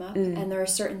movement came up, and there are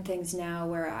certain things now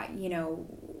where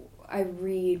I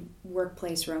read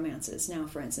workplace romances now,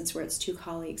 for instance, where it's two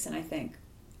colleagues, and I think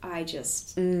I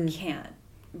just can't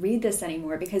read this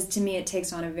anymore, because to me it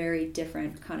takes on a very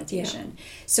different connotation.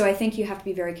 So I think you have to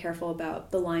be very careful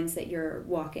about the lines that you're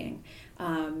walking,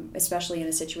 especially in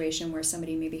a situation where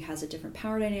somebody maybe has a different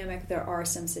power dynamic. There are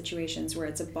some situations where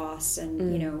it's a boss,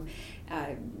 and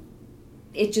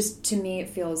it just, to me, it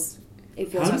feels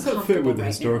uncomfortable. How does that fit with the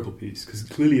historical piece? Because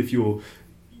clearly, if you're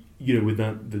with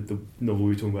that the novel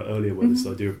we were talking about earlier, where this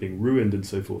idea of being ruined and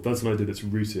so forth, that's an idea that's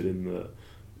rooted in the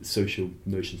social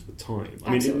notions of the time.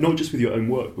 I mean, not just with your own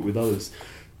work, but with others.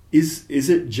 Is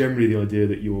it generally the idea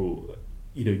that you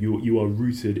are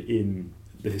rooted in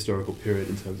the historical period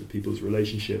in terms of people's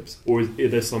relationships, or are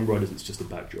there some writers it's just a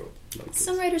backdrop?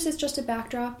 Some writers it's just a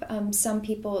backdrop. Some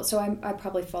people, so I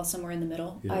probably fall somewhere in the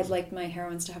middle. Yeah. I'd like my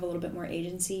heroines to have a little bit more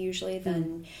agency usually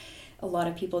than a lot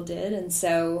of people did, and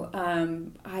so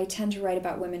I tend to write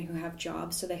about women who have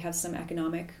jobs, so they have some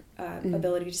economic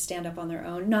ability to stand up on their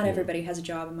own. Not everybody has a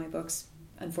job in my books,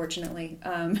 unfortunately,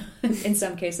 in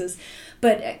some cases.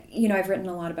 But I've written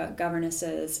a lot about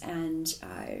governesses, and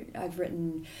I've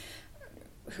written.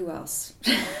 Who else?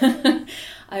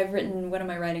 I've written. What am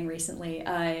I writing recently?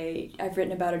 I've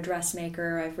written about a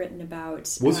dressmaker. I've written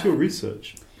about. What's your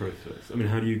research process? I mean,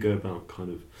 how do you go about kind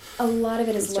of? A lot of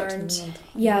it is learned.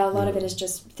 Yeah, a lot of it is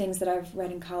just things that I've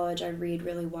read in college. I read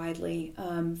really widely.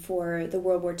 For the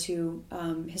World War II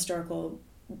historical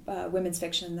women's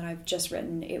fiction that I've just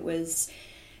written, it was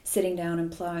sitting down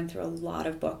and plowing through a lot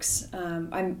of books.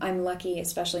 I'm lucky,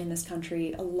 especially in this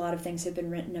country, a lot of things have been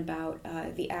written about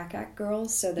the ACAC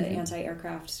girls, so the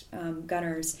anti-aircraft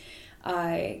gunners.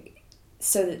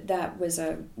 So that was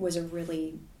a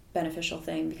really beneficial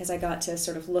thing, because I got to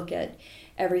sort of look at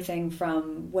everything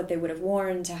from what they would have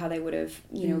worn to how they would have,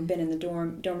 been in the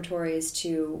dormitories,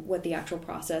 to what the actual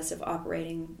process of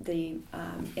operating the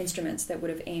instruments that would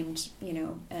have aimed,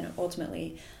 and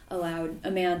ultimately allowed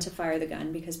a man to fire the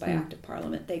gun, because by act of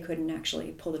parliament they couldn't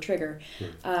actually pull the trigger.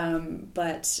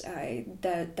 But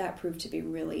that proved to be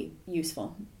really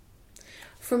useful.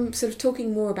 From sort of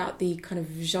talking more about the kind of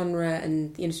genre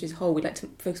and the industry as a whole, we'd like to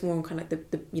focus more on kind of like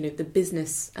the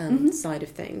business side of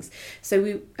things. So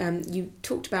you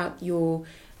talked about your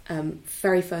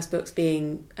very first books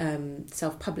being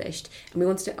self-published, and we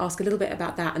wanted to ask a little bit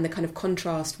about that and the kind of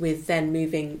contrast with then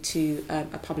moving to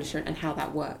a publisher and how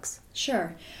that works.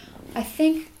 Sure. I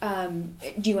think,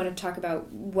 do you want to talk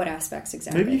about what aspects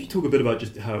exactly? Maybe you could talk a bit about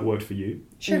just how it worked for you.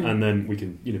 Sure. And then we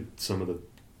can,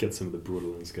 get some of the broader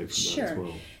landscape from that as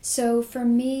well. So for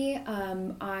me,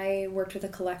 I worked with a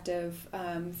collective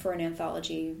for an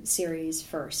anthology series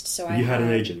first. So you had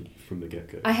an agent from the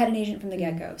get-go. I had an agent from the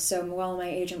get-go. So while my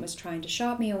agent was trying to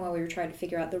shop me, and while we were trying to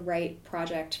figure out the right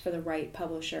project for the right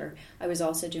publisher, I was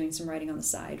also doing some writing on the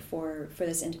side for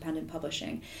this independent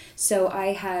publishing. So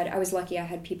I was lucky. I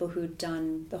had people who'd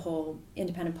done the whole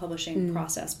independent publishing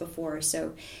process before.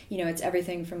 So it's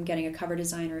everything from getting a cover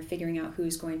designer, figuring out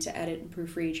who's going to edit and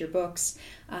proofread your books,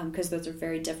 because those are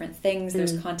very different things.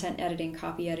 There's content editing,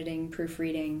 copy editing,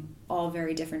 proofreading, all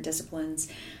very different disciplines.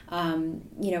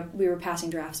 We were passing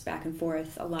drafts back and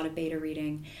forth, a lot of beta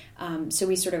reading. So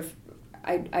we sort of,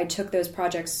 I took those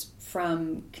projects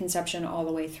from conception all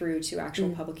the way through to actual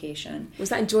publication. Was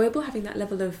that enjoyable, having that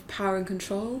level of power and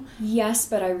control? Yes,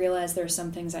 but I realized there are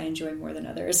some things I enjoy more than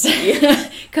others.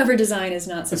 Cover design is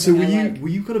not something were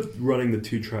you kind of running the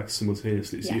two tracks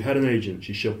simultaneously? So you had an agent,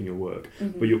 she's shopping your work,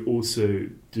 but you're also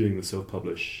doing the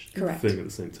self-publish thing at the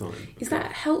same time. Is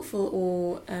that helpful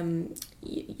or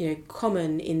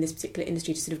common in this particular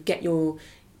industry to sort of get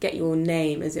your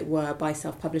name, as it were, by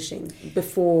self-publishing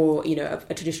before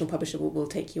a traditional publisher will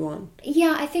take you on?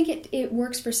 Yeah, I think it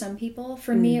works for some people.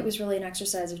 For me, it was really an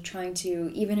exercise of trying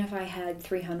to, even if I had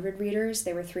 300 readers,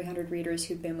 they were 300 readers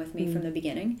who'd been with me from the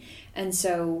beginning. And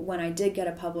so when I did get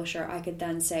a publisher, I could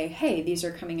then say, hey, these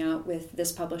are coming out with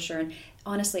this publisher. And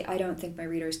honestly, I don't think my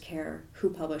readers care who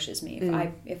publishes me.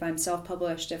 If I'm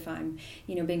self-published, if I'm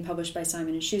being published by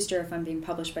Simon & Schuster, if I'm being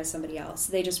published by somebody else,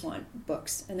 they just want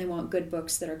books, and they want good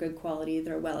books that are good quality,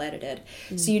 that are well edited.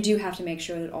 So you do have to make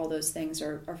sure that all those things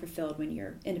are fulfilled when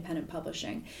you're independent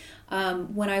publishing.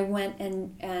 When I went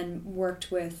and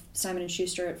worked with Simon &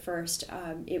 Schuster at first,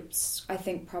 it's, I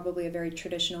think, probably a very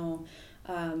traditional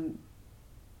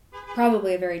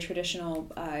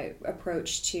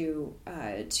approach to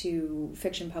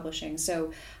fiction publishing.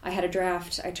 So I had a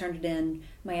draft, I turned it in,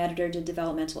 my editor did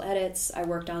developmental edits, I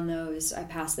worked on those, I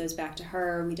passed those back to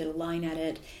her, we did a line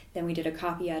edit, then we did a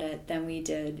copy edit, then we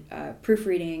did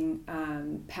proofreading,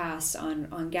 pass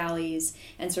on galleys,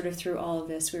 and sort of through all of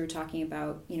this we were talking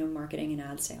about marketing and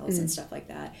ad sales and stuff like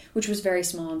that, which was very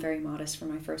small and very modest for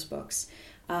my first books.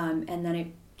 And then it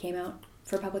came out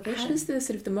for publication. How does the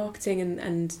sort of the marketing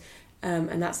and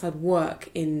that side work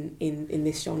in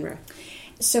this genre?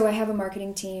 So I have a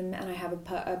marketing team, and I have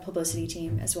a publicity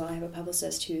team as well. I have a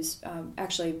publicist who's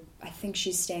actually, I think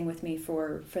she's staying with me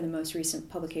for the most recent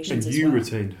publications as well. And you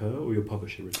retained her, or your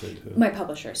publisher retained her? My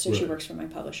publisher, so she works for my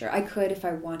publisher. I could, if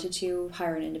I wanted to,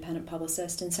 hire an independent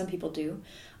Publicist, and some people do.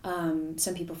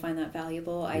 Some people find that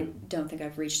valuable. I don't think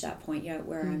I've reached that point yet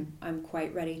where I'm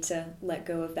quite ready to let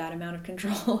go of that amount of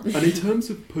control. And in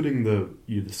terms of putting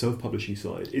the self-publishing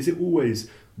side, is it always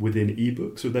within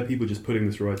ebooks, or are there people just putting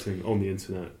this writing on the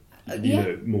internet,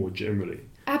 more generally?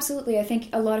 Absolutely. I think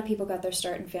a lot of people got their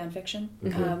start in fan fiction,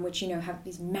 which have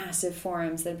these massive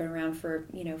forums that have been around for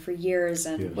years.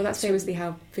 And well, that's famously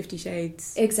how 50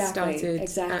 Shades started.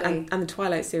 Exactly. And the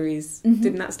Twilight series,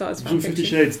 didn't that start as fan fiction? 50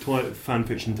 Shades fan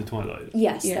fiction to Twilight.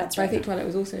 Yes, that's right. I think Twilight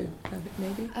was also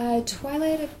maybe.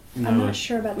 Twilight, I'm not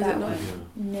sure about that one.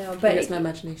 No, but it's my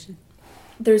imagination.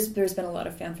 There's been a lot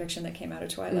of fan fiction that came out of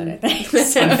Twilight, I think.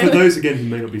 So. And for those, again, who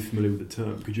may not be familiar with the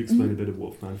term, could you explain a bit of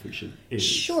what fan fiction is?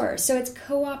 Sure. So it's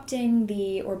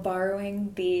co-opting or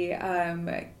borrowing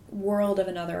the world of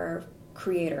another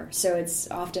creator. So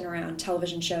it's often around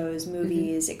television shows,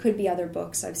 movies. It could be other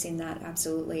books. I've seen that,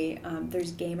 absolutely.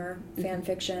 There's gamer fan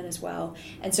fiction as well.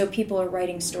 And so people are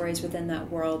writing stories within that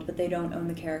world, but they don't own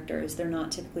the characters. They're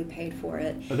not typically paid for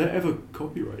it. Are there ever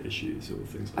copyright issues or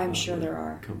things like that? I'm sure there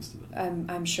are. When it comes to that?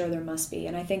 I'm sure there must be.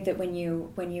 And I think that when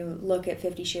you look at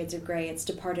 50 Shades of Grey, it's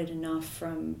departed enough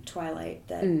from Twilight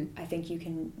that I think you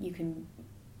can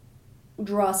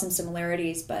draw some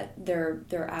similarities, but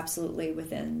they're absolutely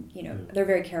within, they're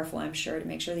very careful, I'm sure, to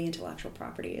make sure the intellectual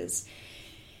property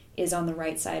is on the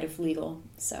right side of legal.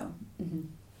 So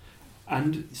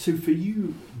And so for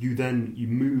you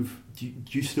move, do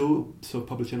you still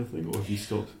self-publish anything, or have you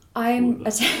stopped? I'm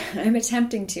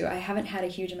attempting to. I haven't had a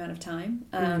huge amount of time,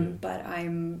 but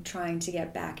I'm trying to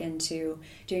get back into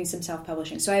doing some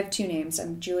self-publishing. So I have two names.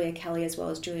 I'm Julia Kelly as well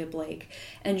as Julia Blake.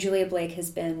 And Julia Blake has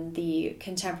been the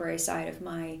contemporary side of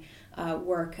my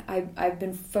work. I've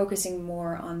been focusing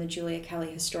more on the Julia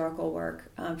Kelly historical work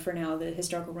for now, the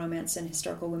historical romance and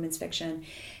historical women's fiction.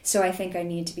 So I think I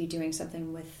need to be doing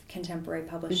something with contemporary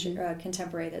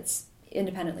contemporary that's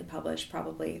independently published,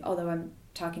 probably, although I'm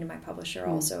talking to my publisher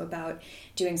also about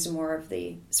doing some more of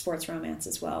the sports romance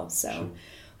as well. So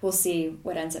we'll see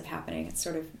what ends up happening. It's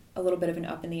sort of a little bit of an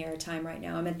up in the air time right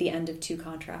now. I'm at the end of 2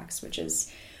 contracts, which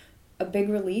is a big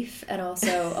relief and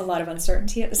also a lot of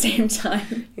uncertainty at the same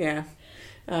time. Yeah.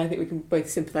 I think we can both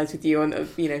sympathise with you on,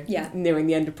 nearing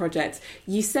the end of projects.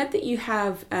 You said that you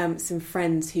have some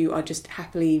friends who are just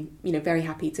happily, very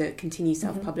happy to continue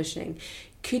self-publishing.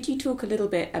 Could you talk a little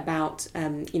bit about,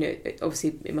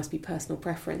 obviously it must be personal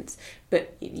preference,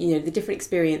 but, the different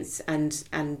experience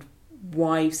and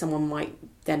why someone might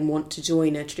then want to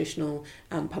join a traditional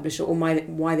publisher, or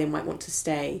why they might want to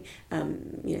stay,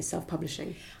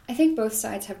 self-publishing? I think both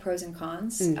sides have pros and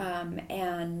cons,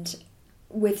 and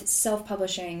with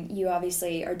self-publishing, you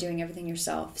obviously are doing everything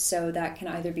yourself, so that can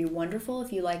either be wonderful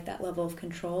if you like that level of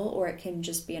control, or it can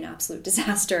just be an absolute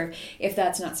disaster if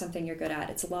that's not something you're good at.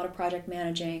 It's a lot of project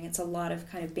managing, it's a lot of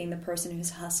kind of being the person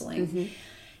who's hustling.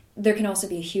 There can also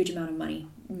be a huge amount of money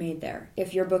made there.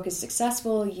 If your book is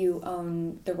successful, you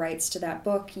own the rights to that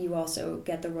book. You also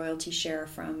get the royalty share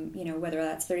from, whether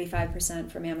that's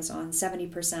 35% from Amazon,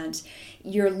 70%.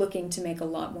 You're looking to make a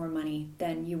lot more money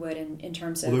than you would in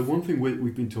terms of... Although one thing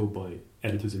we've been told by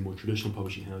editors in more traditional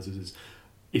publishing houses is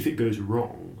if it goes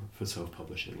wrong for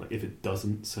self-publishing, like if it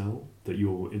doesn't sell, that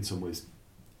you're in some ways...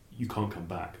 you can't come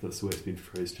back. That's the way it's been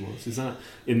phrased to us. Is that,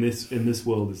 in this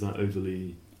world, is that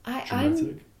overly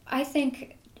dramatic? I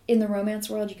think in the romance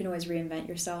world, you can always reinvent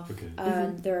yourself.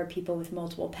 Okay. There are people with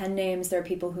multiple pen names. There are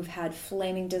people who've had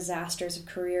flaming disasters of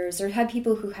careers. There had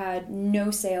people who had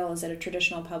no sales at a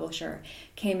traditional publisher,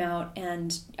 came out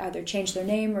and either changed their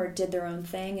name or did their own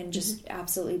thing and just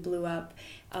absolutely blew up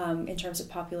in terms of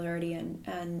popularity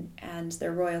and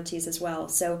their royalties as well.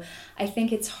 So I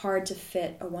think it's hard to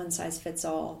fit a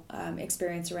one-size-fits-all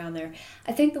experience around there.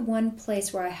 I think the one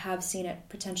place where I have seen it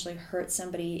potentially hurt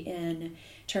somebody in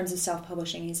terms of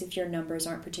self-publishing is if your numbers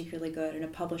aren't particularly good and a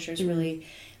publisher's really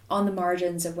on the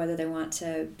margins of whether they want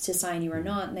to sign you or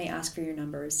not, and they ask for your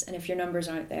numbers. And if your numbers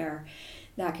aren't there,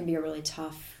 that can be a really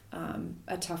tough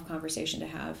conversation to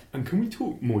have. And can we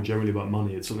talk more generally about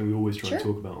money? It's something we always try to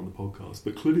talk about on the podcast,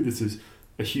 but clearly this is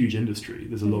a huge industry.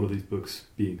 There's a lot of these books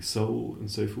being sold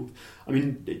and so forth. I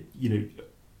mean,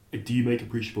 do you make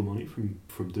appreciable money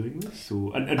from doing this?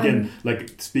 Or and again,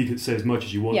 say as much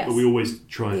as you want, but we always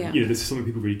try and this is something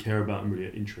people really care about and really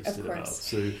are interested about.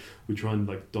 So we try and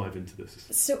dive into this.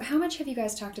 So how much have you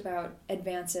guys talked about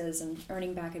advances and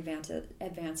earning back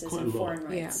advances in foreign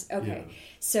rights? Yeah. Okay. Yeah.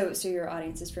 So your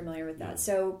audience is familiar with that. Yeah.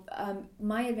 So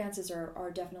my advances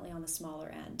are definitely on the smaller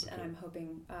end, and I'm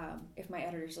hoping if my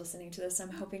editor's listening to this,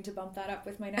 I'm hoping to bump that up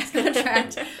with my next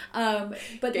contract.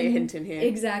 But get a hint in here.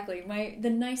 Exactly. The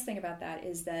nice thing about that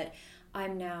is that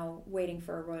I'm now waiting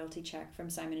for a royalty check from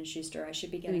Simon & Schuster. I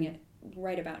should be getting it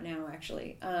right about now,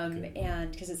 actually,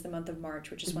 and because it's the month of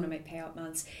March, which is one of my payout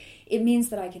months. It means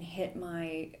that I can hit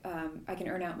I can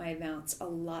earn out my amounts a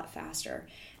lot faster.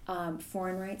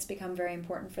 Foreign rights become very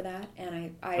important for that,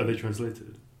 and Are they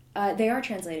translated? They are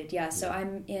translated, yeah. So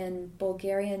I'm in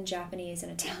Bulgarian, Japanese,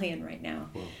 and Italian right now,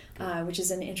 which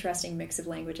is an interesting mix of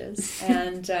languages.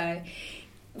 And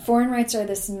foreign rights are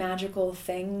this magical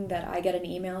thing that I get an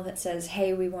email that says,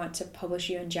 hey, we want to publish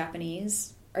you in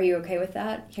Japanese. Are you okay with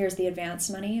that? Here's the advance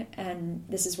money, and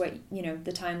this is what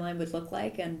the timeline would look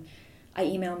like. And I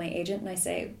email my agent and I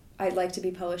say, I'd like to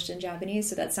be published in Japanese,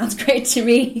 so that sounds great to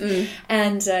me.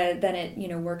 And then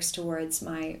it, works towards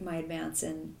my advance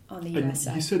on the US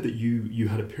side. You said that you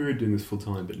had a period doing this full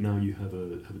time, but now you have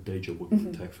a day job working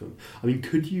on tech film. I mean,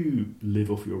 could you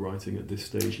live off your writing at this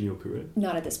stage in your career?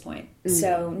 Not at this point.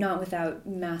 So not without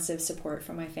massive support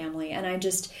from my family. And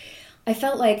I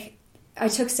felt like I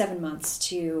took 7 months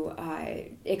to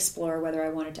explore whether I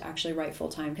wanted to actually write full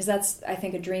time, because that's, I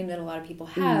think, a dream that a lot of people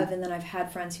have. And then I've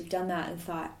had friends who've done that and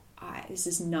thought, this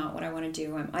is not what I want to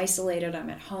do. I'm isolated. I'm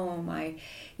at home.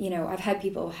 I've had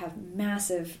people have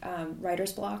massive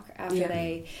writer's block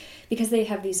after because they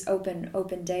have these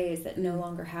open days that no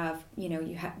longer have,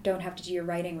 you don't have to do your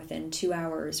writing within 2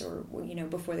 hours or,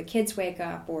 before the kids wake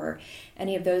up or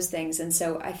any of those things. And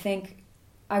so I think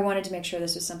I wanted to make sure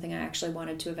this was something I actually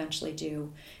wanted to eventually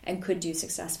do and could do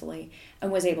successfully,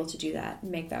 and was able to do that and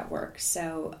make that work.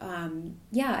 So,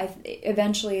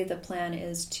 eventually the plan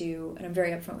is to, and I'm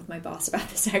very upfront with my boss about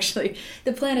this actually,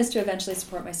 the plan is to eventually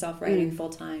support myself writing full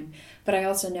time. But I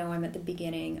also know I'm at the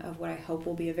beginning of what I hope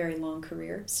will be a very long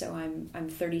career. So I'm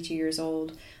 32 years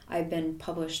old. I've been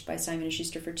published by Simon &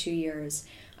 Schuster for 2 years.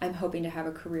 I'm hoping to have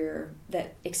a career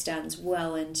that extends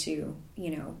well into,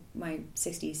 my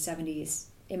 60s, 70s,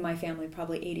 in my family,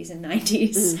 probably 80s and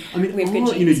 90s. I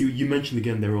mean, you mentioned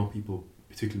again there are people,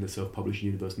 particularly in the self-publishing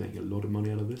universe, making a lot of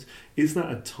money out of this. Is that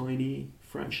a tiny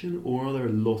fraction, or are there a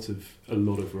lot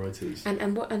of writers?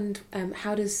 And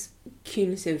how does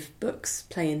cumulative books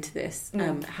play into this?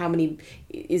 How many?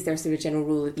 Is there sort of a general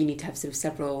rule that you need to have sort of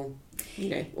several?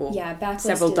 Or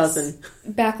several dozen.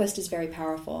 Backlist is very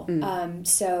powerful.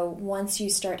 So once you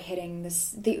start hitting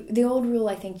this, the old rule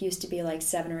I think used to be like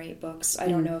 7 or 8 books. I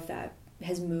don't know if that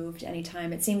has moved any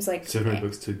time. It seems like 7 or 8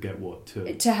 books to get what?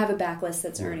 To have a backlist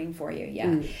that's earning for you.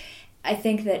 Yeah. I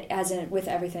think that with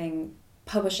everything,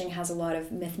 publishing has a lot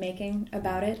of myth making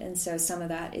about it, and so some of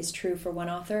that is true for one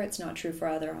author. It's not true for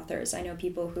other authors. I know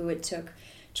people who it took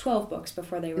 12 books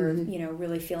before they were,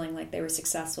 really feeling like they were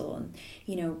successful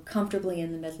and, comfortably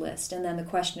in the mid-list. And then the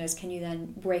question is, can you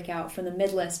then break out from the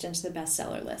mid-list into the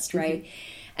bestseller list, right?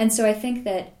 And so I think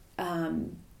that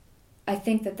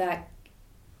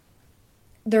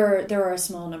there are a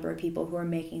small number of people who are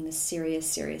making this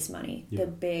serious money. The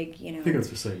big, I think that's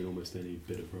the same in almost any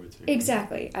bit of writing.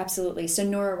 Exactly, right? Absolutely. So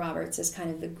Nora Roberts is kind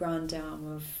of the grande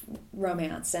dame of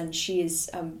romance, and she is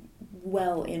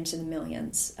well into the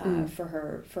millions for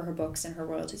her books and her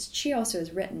royalties. She also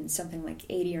has written something like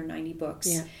 80 or 90 books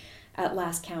at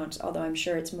last count, although I'm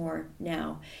sure it's more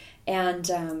now. And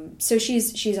so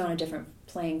she's on a different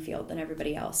playing field than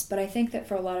everybody else. But I think that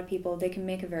for a lot of people, they can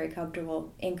make a very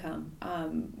comfortable income,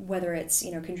 whether it's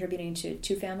contributing to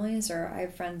 2 families, or I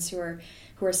have friends who are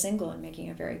single and making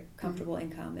a very comfortable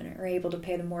income and are able to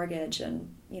pay the mortgage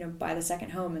and buy the second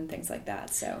home and things like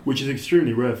that. So which is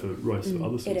extremely rare for writers of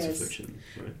other sorts of fiction,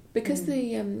 right? Because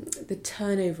the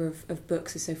turnover of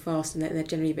books is so fast, and they're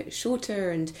generally a bit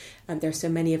shorter, and there are so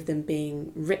many of them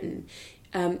being written.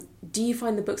 Do you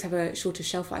find the books have a shorter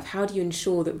shelf life? How do you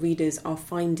ensure that readers are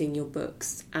finding your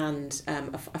books and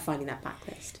are finding that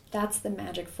backlist? That's the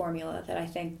magic formula that I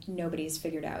think nobody's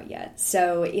figured out yet.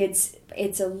 So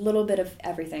it's a little bit of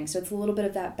everything. So it's a little bit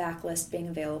of that backlist being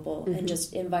available and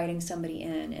just inviting somebody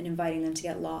in and inviting them to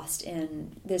get lost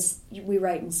in this. We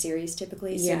write in series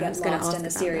typically, so get lost in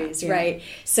the series, right?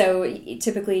 So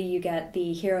typically you get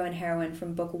the hero and heroine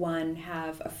from book 1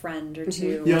 have a friend or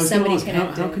two. Yeah, somebody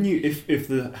connected. How can you, if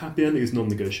the happy ending is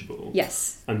non-negotiable,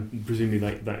 yes, and presumably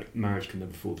that marriage can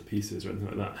never fall to pieces or anything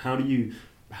like that, how do you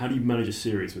manage a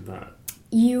series with that?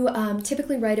 You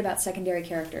typically write about secondary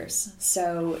characters,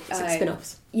 so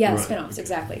spin-offs. Yeah, right. Spin-offs,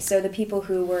 exactly. So the people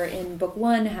who were in book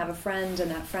 1 have a friend, and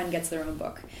that friend gets their own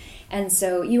book. And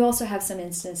so you also have some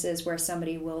instances where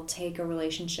somebody will take a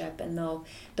relationship and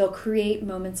they'll create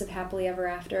moments of happily ever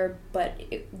after, but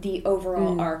the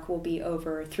overall arc will be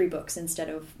over 3 books instead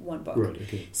of 1 book. Right,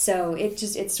 okay. So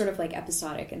it's sort of like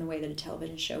episodic in the way that a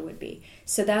television show would be.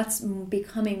 So that's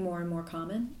becoming more and more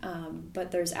common,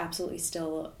 but there's absolutely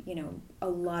still a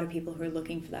lot of people who are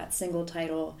looking for that single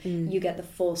title. You get the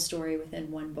full story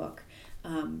within 1 book.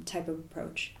 Type of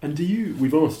approach. And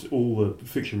we've asked all the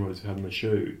fiction writers who have on the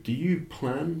show, do you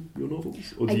plan your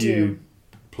novels? Or do you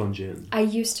plunge in? I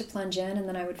used to plunge in, and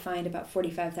then I would find about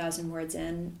 45,000 words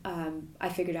in, I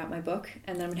figured out my book,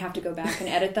 and then I would have to go back and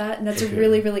edit that, and that's a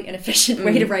really, really inefficient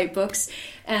way to write books.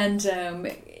 And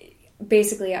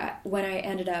basically, when I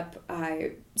ended up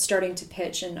starting to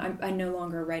pitch, and I'm no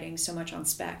longer writing so much on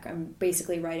spec. I'm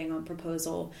basically writing on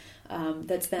proposal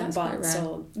that's then bought and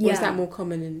sold. Or is that more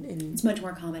common in... It's much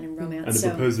more common in romance.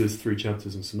 And the proposal is 3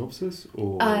 chapters and synopsis?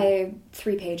 Or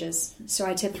 3 pages. So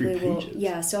I typically 3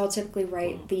 pages? so I'll typically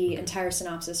write the entire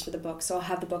synopsis for the book. So I'll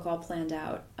have the book all planned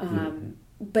out.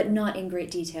 But not in great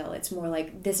detail. It's more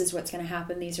like, this is what's going to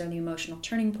happen. These are the emotional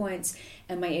turning points.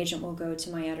 And my agent will go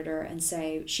to my editor and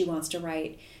say, she wants to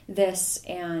write this,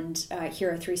 and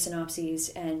here are 3 synopses,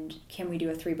 and can we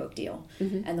do a 3-book deal?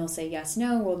 And they'll say yes,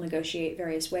 no. We'll negotiate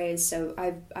various ways. So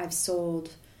I've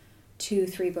sold 2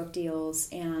 3-book deals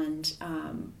and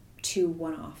 2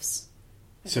 one-offs.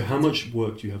 So how much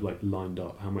work do you have lined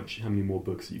up? How many more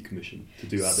books are you commissioned to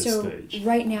do at this stage?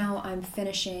 Right now I'm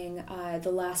finishing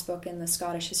the last book in the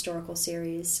Scottish historical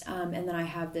series, and then I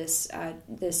have this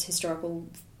historical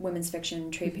women's fiction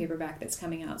trade paperback that's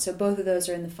coming out. So both of those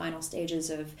are in the final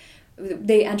stages of.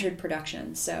 They entered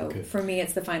production, so for me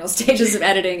it's the final stages of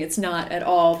editing. It's not at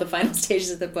all the final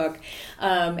stages of the book,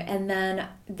 and then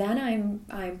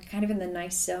I'm kind of in the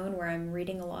nice zone where I'm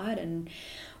reading a lot and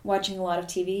watching a lot of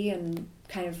TV and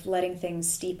kind of letting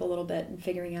things steep a little bit and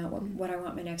figuring out what I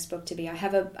want my next book to be. I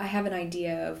have an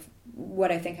idea of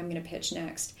what I think I'm going to pitch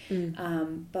next,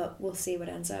 but we'll see what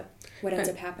ends up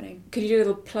happening. Could you do a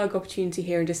little plug opportunity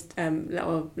here and just let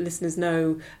our listeners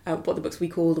know what the books will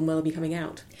be called and when they'll be coming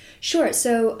out? Sure.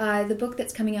 So the book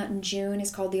that's coming out in June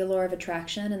is called The Allure of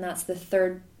Attraction, and that's the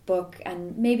 3rd book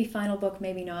and maybe final book,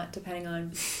 maybe not, depending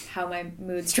on how my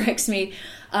mood strikes me.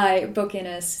 Book in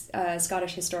a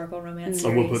Scottish historical romance series.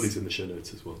 And we'll put these in the show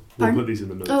notes as well. We'll put these in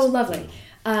the notes. Oh, lovely.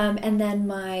 And then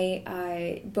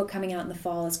my book coming out in the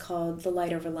fall is called The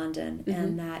Light Over London,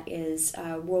 and that is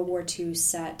World War II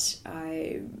set,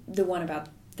 the one about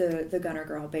the gunner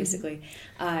girl, basically.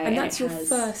 And that's your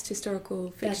first historical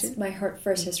fiction? That's my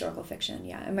first historical fiction,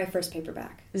 yeah, and my first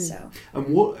paperback. So.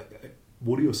 And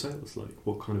what are your sales like?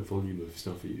 What kind of volume of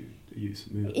stuff are you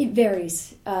moving? It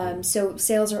varies. So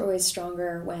sales are always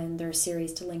stronger when there's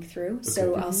series to link through. Okay.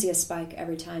 So I'll see a spike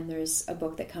every time there's a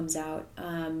book that comes out.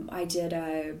 I did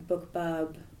a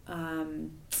BookBub,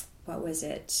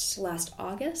 last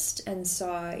August, and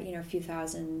saw a few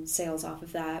thousand sales off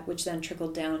of that, which then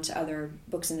trickled down to other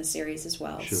books in the series as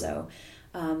well. Sure. So.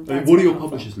 What are your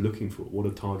publishers looking for? What are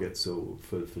targets for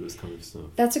this kind of stuff?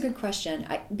 That's a good question.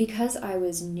 Because I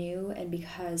was new and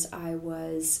because I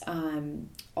was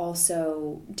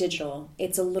also digital,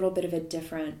 it's a little bit of a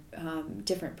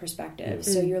different perspective.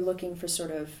 So you're looking for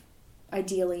sort of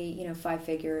ideally 5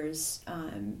 figures,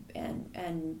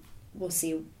 and we'll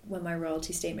see when my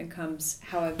royalty statement comes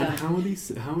how I've done. And how are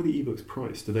the ebooks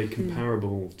priced? Are they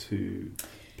comparable to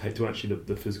actually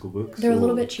the physical books? They're a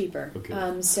little bit cheaper. Okay.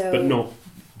 But not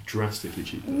drastically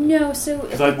cheaper. No, so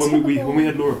when we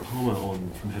had Laura Palmer on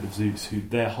from Head of Zeus, who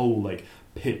their whole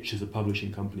pitch as a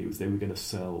publishing company was they were going to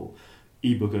sell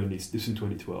ebook only. This was in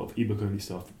 2012. Ebook only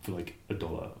stuff for $1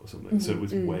 or something. So it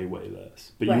was way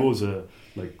less. But yours are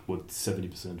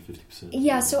 70%, 50%.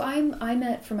 Yeah. So I'm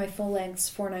at, for my full lengths,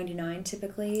 $4.99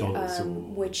 typically,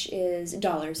 which is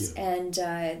dollars, and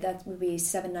that would be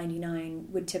 $7.99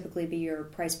 would typically be your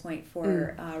price point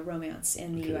for romance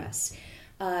in the US.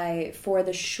 For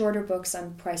the shorter books,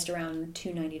 I'm priced around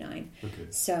 $2.99. Okay.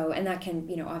 So, and that can,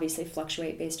 obviously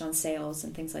fluctuate based on sales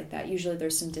and things like that. Usually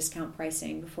there's some discount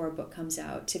pricing before a book comes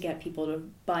out to get people to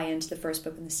buy into the first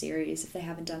book in the series if they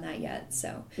haven't done that yet.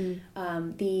 So,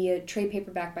 the trade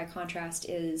paperback, by contrast,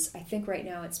 is, I think right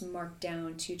now it's marked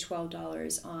down to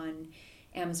 $12 on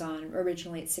Amazon.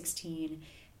 Originally it's $16,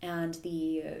 and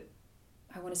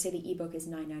I want to say the ebook is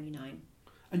 $9.99.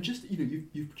 And just,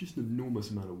 you've produced an enormous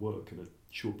amount of work in a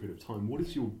short period of time. What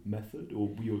is your method or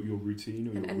your routine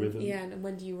or your rhythm? Yeah, and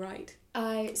when do you write?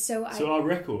 So our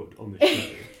record on this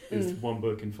show is 1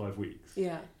 book in 5 weeks.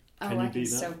 Yeah. Can you beat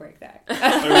that? So break that.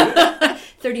 Oh, really?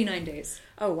 39 days.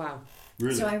 Oh, wow.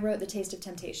 Really? So I wrote The Taste of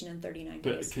Temptation in 39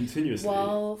 days. But continuously?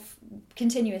 Well,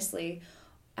 continuously.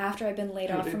 After I've been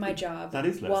laid off from my job, that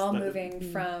is less, while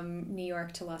moving from New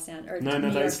York to Los Angeles, No,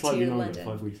 that is slightly longer. London.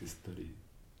 5 weeks is 30.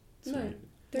 No.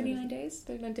 39 days?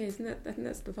 39 days. I think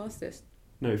that's the fastest.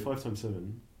 No, 5 times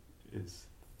 7 is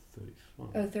 35.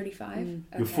 Oh, 35? Okay.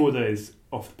 You're 4 days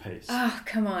off the pace. Oh,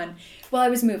 come on. Well, I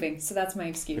was moving, so that's my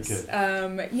excuse.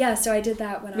 Okay. So I did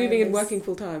that when moving and working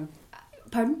full time.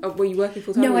 Pardon? Oh, were you working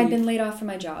full time? No, I'd been laid off from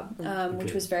my job,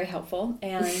 which was very helpful.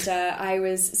 And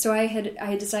I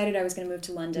had decided I was going to move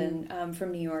to London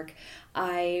from New York.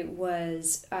 I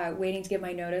was waiting to give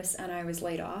my notice, and I was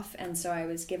laid off, and so I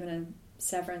was given a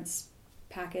severance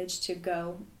package to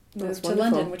go moved to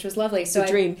London, which was lovely. So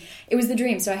dream. It was the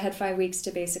dream. So I had 5 weeks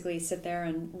to basically sit there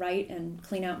and write and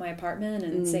clean out my apartment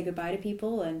and say goodbye to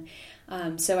people. And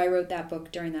so I wrote that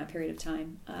book during that period of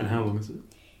time. And how long is it?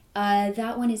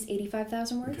 That one is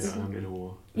 85,000 words. Okay, I'm in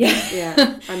awe.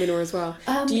 Yeah, I'm in awe as well.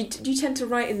 Do you tend to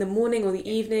write in the morning or the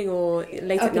evening or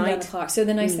late up at night? Down the clock. So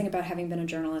the nice thing about having been a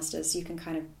journalist is you can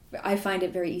I find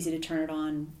it very easy to turn it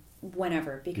on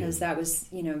whenever, because that was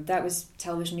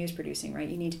television news producing, right?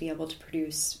 You need to be able to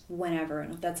produce whenever,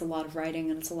 and that's a lot of writing,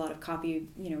 and it's a lot of copy,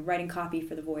 writing copy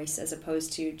for The Voice as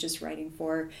opposed to just writing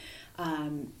for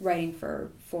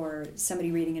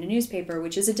somebody reading in a newspaper,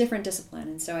 which is a different discipline.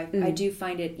 And so I do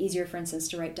find it easier, for instance,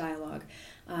 to write dialogue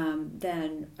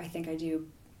than I think I do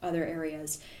other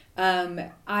areas.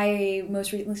 I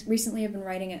most recently have been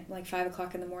writing at like 5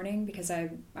 o'clock in the morning because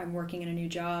I'm working in a new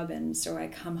job, and so I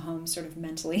come home sort of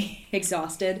mentally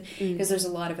exhausted because there's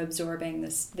a lot of absorbing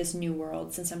this new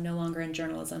world since I'm no longer in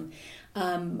journalism.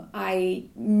 I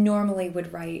normally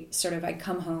would write I'd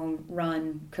come home,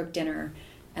 run, cook dinner,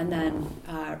 and then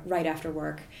write after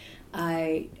work.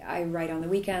 I write on the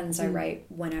weekends. I write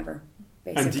whenever,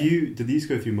 basically. And do these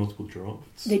go through multiple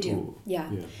drafts? They do,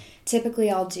 yeah. Typically,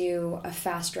 I'll do a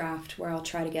fast draft where I'll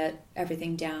try to get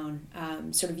everything down,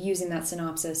 sort of using that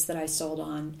synopsis that I sold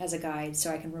on as a guide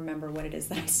so I can remember what it is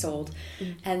that I sold.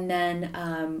 And then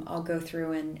I'll go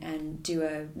through and do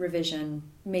a revision,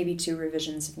 maybe 2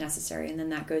 revisions if necessary, and then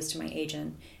that goes to my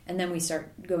agent. And then we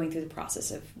start going through the process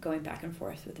of going back and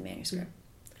forth with the manuscript.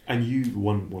 And you,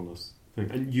 one last thing,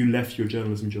 and you left your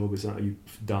journalism job. Is that, are you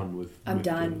done with? I'm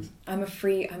done. I'm a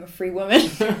free woman.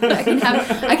 I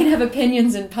can have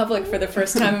opinions in public for the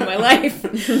first time in my life.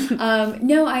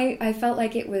 No, I felt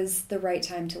like it was the right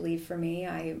time to leave for me.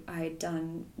 I had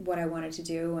done what I wanted to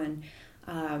do, and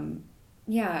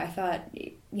I thought,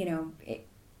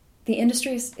 the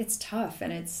industry it's tough,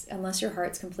 and it's, unless your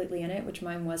heart's completely in it, which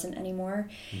mine wasn't anymore.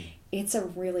 It's a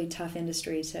really tough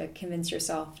industry to convince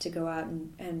yourself to go out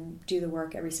and do the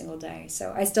work every single day.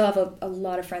 So I still have a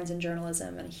lot of friends in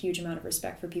journalism and a huge amount of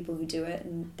respect for people who do it,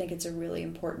 and think it's a really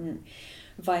important,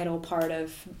 vital part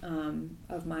of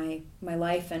my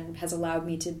life, and has allowed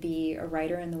me to be a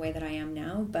writer in the way that I am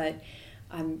now. But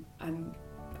I'm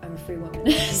a free woman.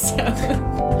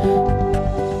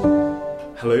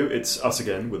 Hello, it's us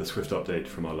again with a swift update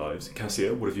from our lives.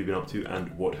 Cassia, what have you been up to, and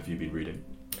what have you been reading?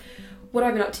 What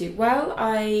I've been up to? Well,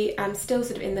 I am still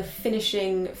sort of in the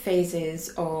finishing phases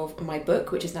of my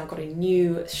book, which has now got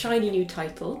a shiny new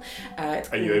title.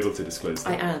 Are you able to disclose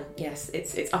that? I am, yes.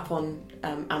 It's up on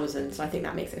Amazon, so I think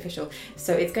that makes it official.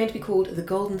 So it's going to be called The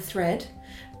Golden Thread,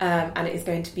 and it is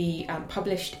going to be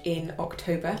published in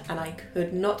October, and I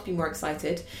could not be more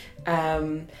excited.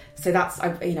 So that's,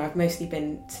 I've mostly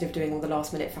been sort of doing all the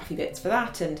last minute faffy bits for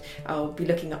that, and I'll be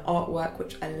looking at artwork,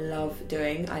 which I love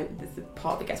doing. It's the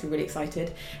part that gets me really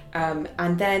excited.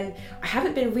 And then I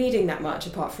haven't been reading that much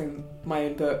apart from my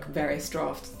own book, various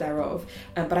drafts thereof,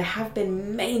 but I have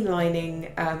been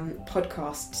mainlining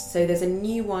podcasts. So there's a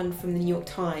new one from the New York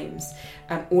Times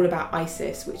all about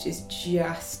ISIS, which is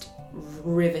just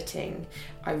riveting.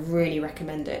 I really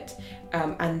recommend it.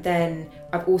 And then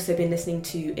I've also been listening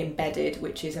to Embedded,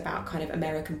 which is about kind of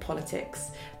American politics,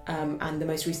 and the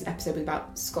most recent episode was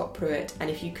about Scott Pruitt. And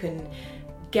if you can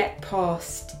get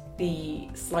past the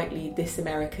slightly This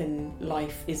American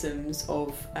Life isms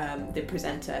of the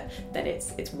presenter, then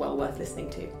it's well worth listening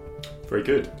to. Very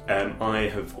good. I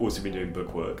have also been doing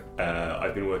book work.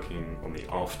 I've been working on the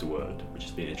afterword, which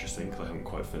has been interesting because I haven't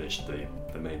quite finished the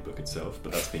main book itself,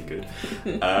 but that's been good.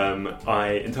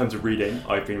 In terms of reading,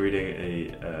 I've been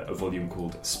reading a volume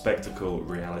called Spectacle,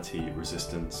 Reality,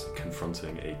 Resistance,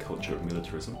 Confronting a Culture of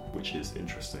Militarism, which is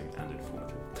interesting and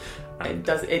informative. And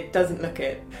it doesn't look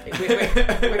it.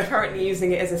 We're currently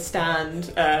using it as a stand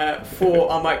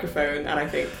for our microphone, and I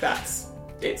think that's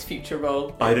its future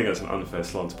role. I think that's an unfair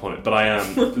slant upon it, but I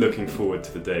am looking forward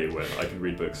to the day when I can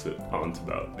read books that aren't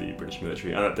about the British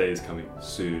military, and that day is coming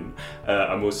soon.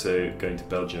 I'm also going to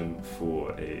Belgium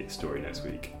for a story next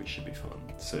week, which should be fun.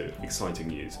 So exciting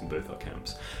news in both our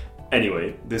camps.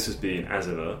 Anyway, this has been, as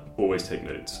ever, Always Take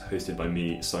Notes, hosted by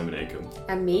me, Simon Acomb.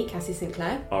 And me, Cassie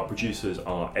Sinclair. Our producers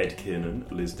are Ed Kiernan,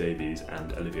 Liz Davies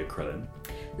and Olivia Crellin.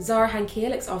 Zara Hankier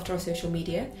looks after our social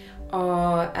media.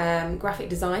 Our graphic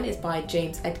design is by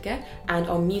James Edgar, and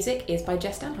our music is by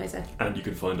Jess Danheiser. And you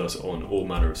can find us on all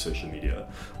manner of social media.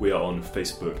 We are on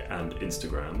Facebook and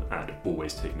Instagram at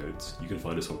Always Take Notes. You can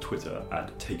find us on Twitter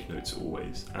at Take Notes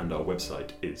Always, and our website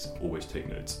is Always Take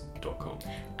Notes. bookshop.com.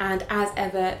 And as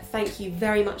ever, thank you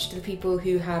very much to the people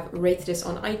who have rated us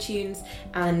on iTunes,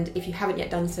 and if you haven't yet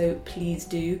done so, please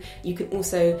do. You can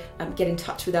also get in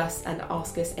touch with us and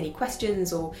ask us any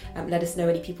questions, or let us know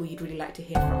any people you'd really like to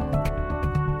hear from.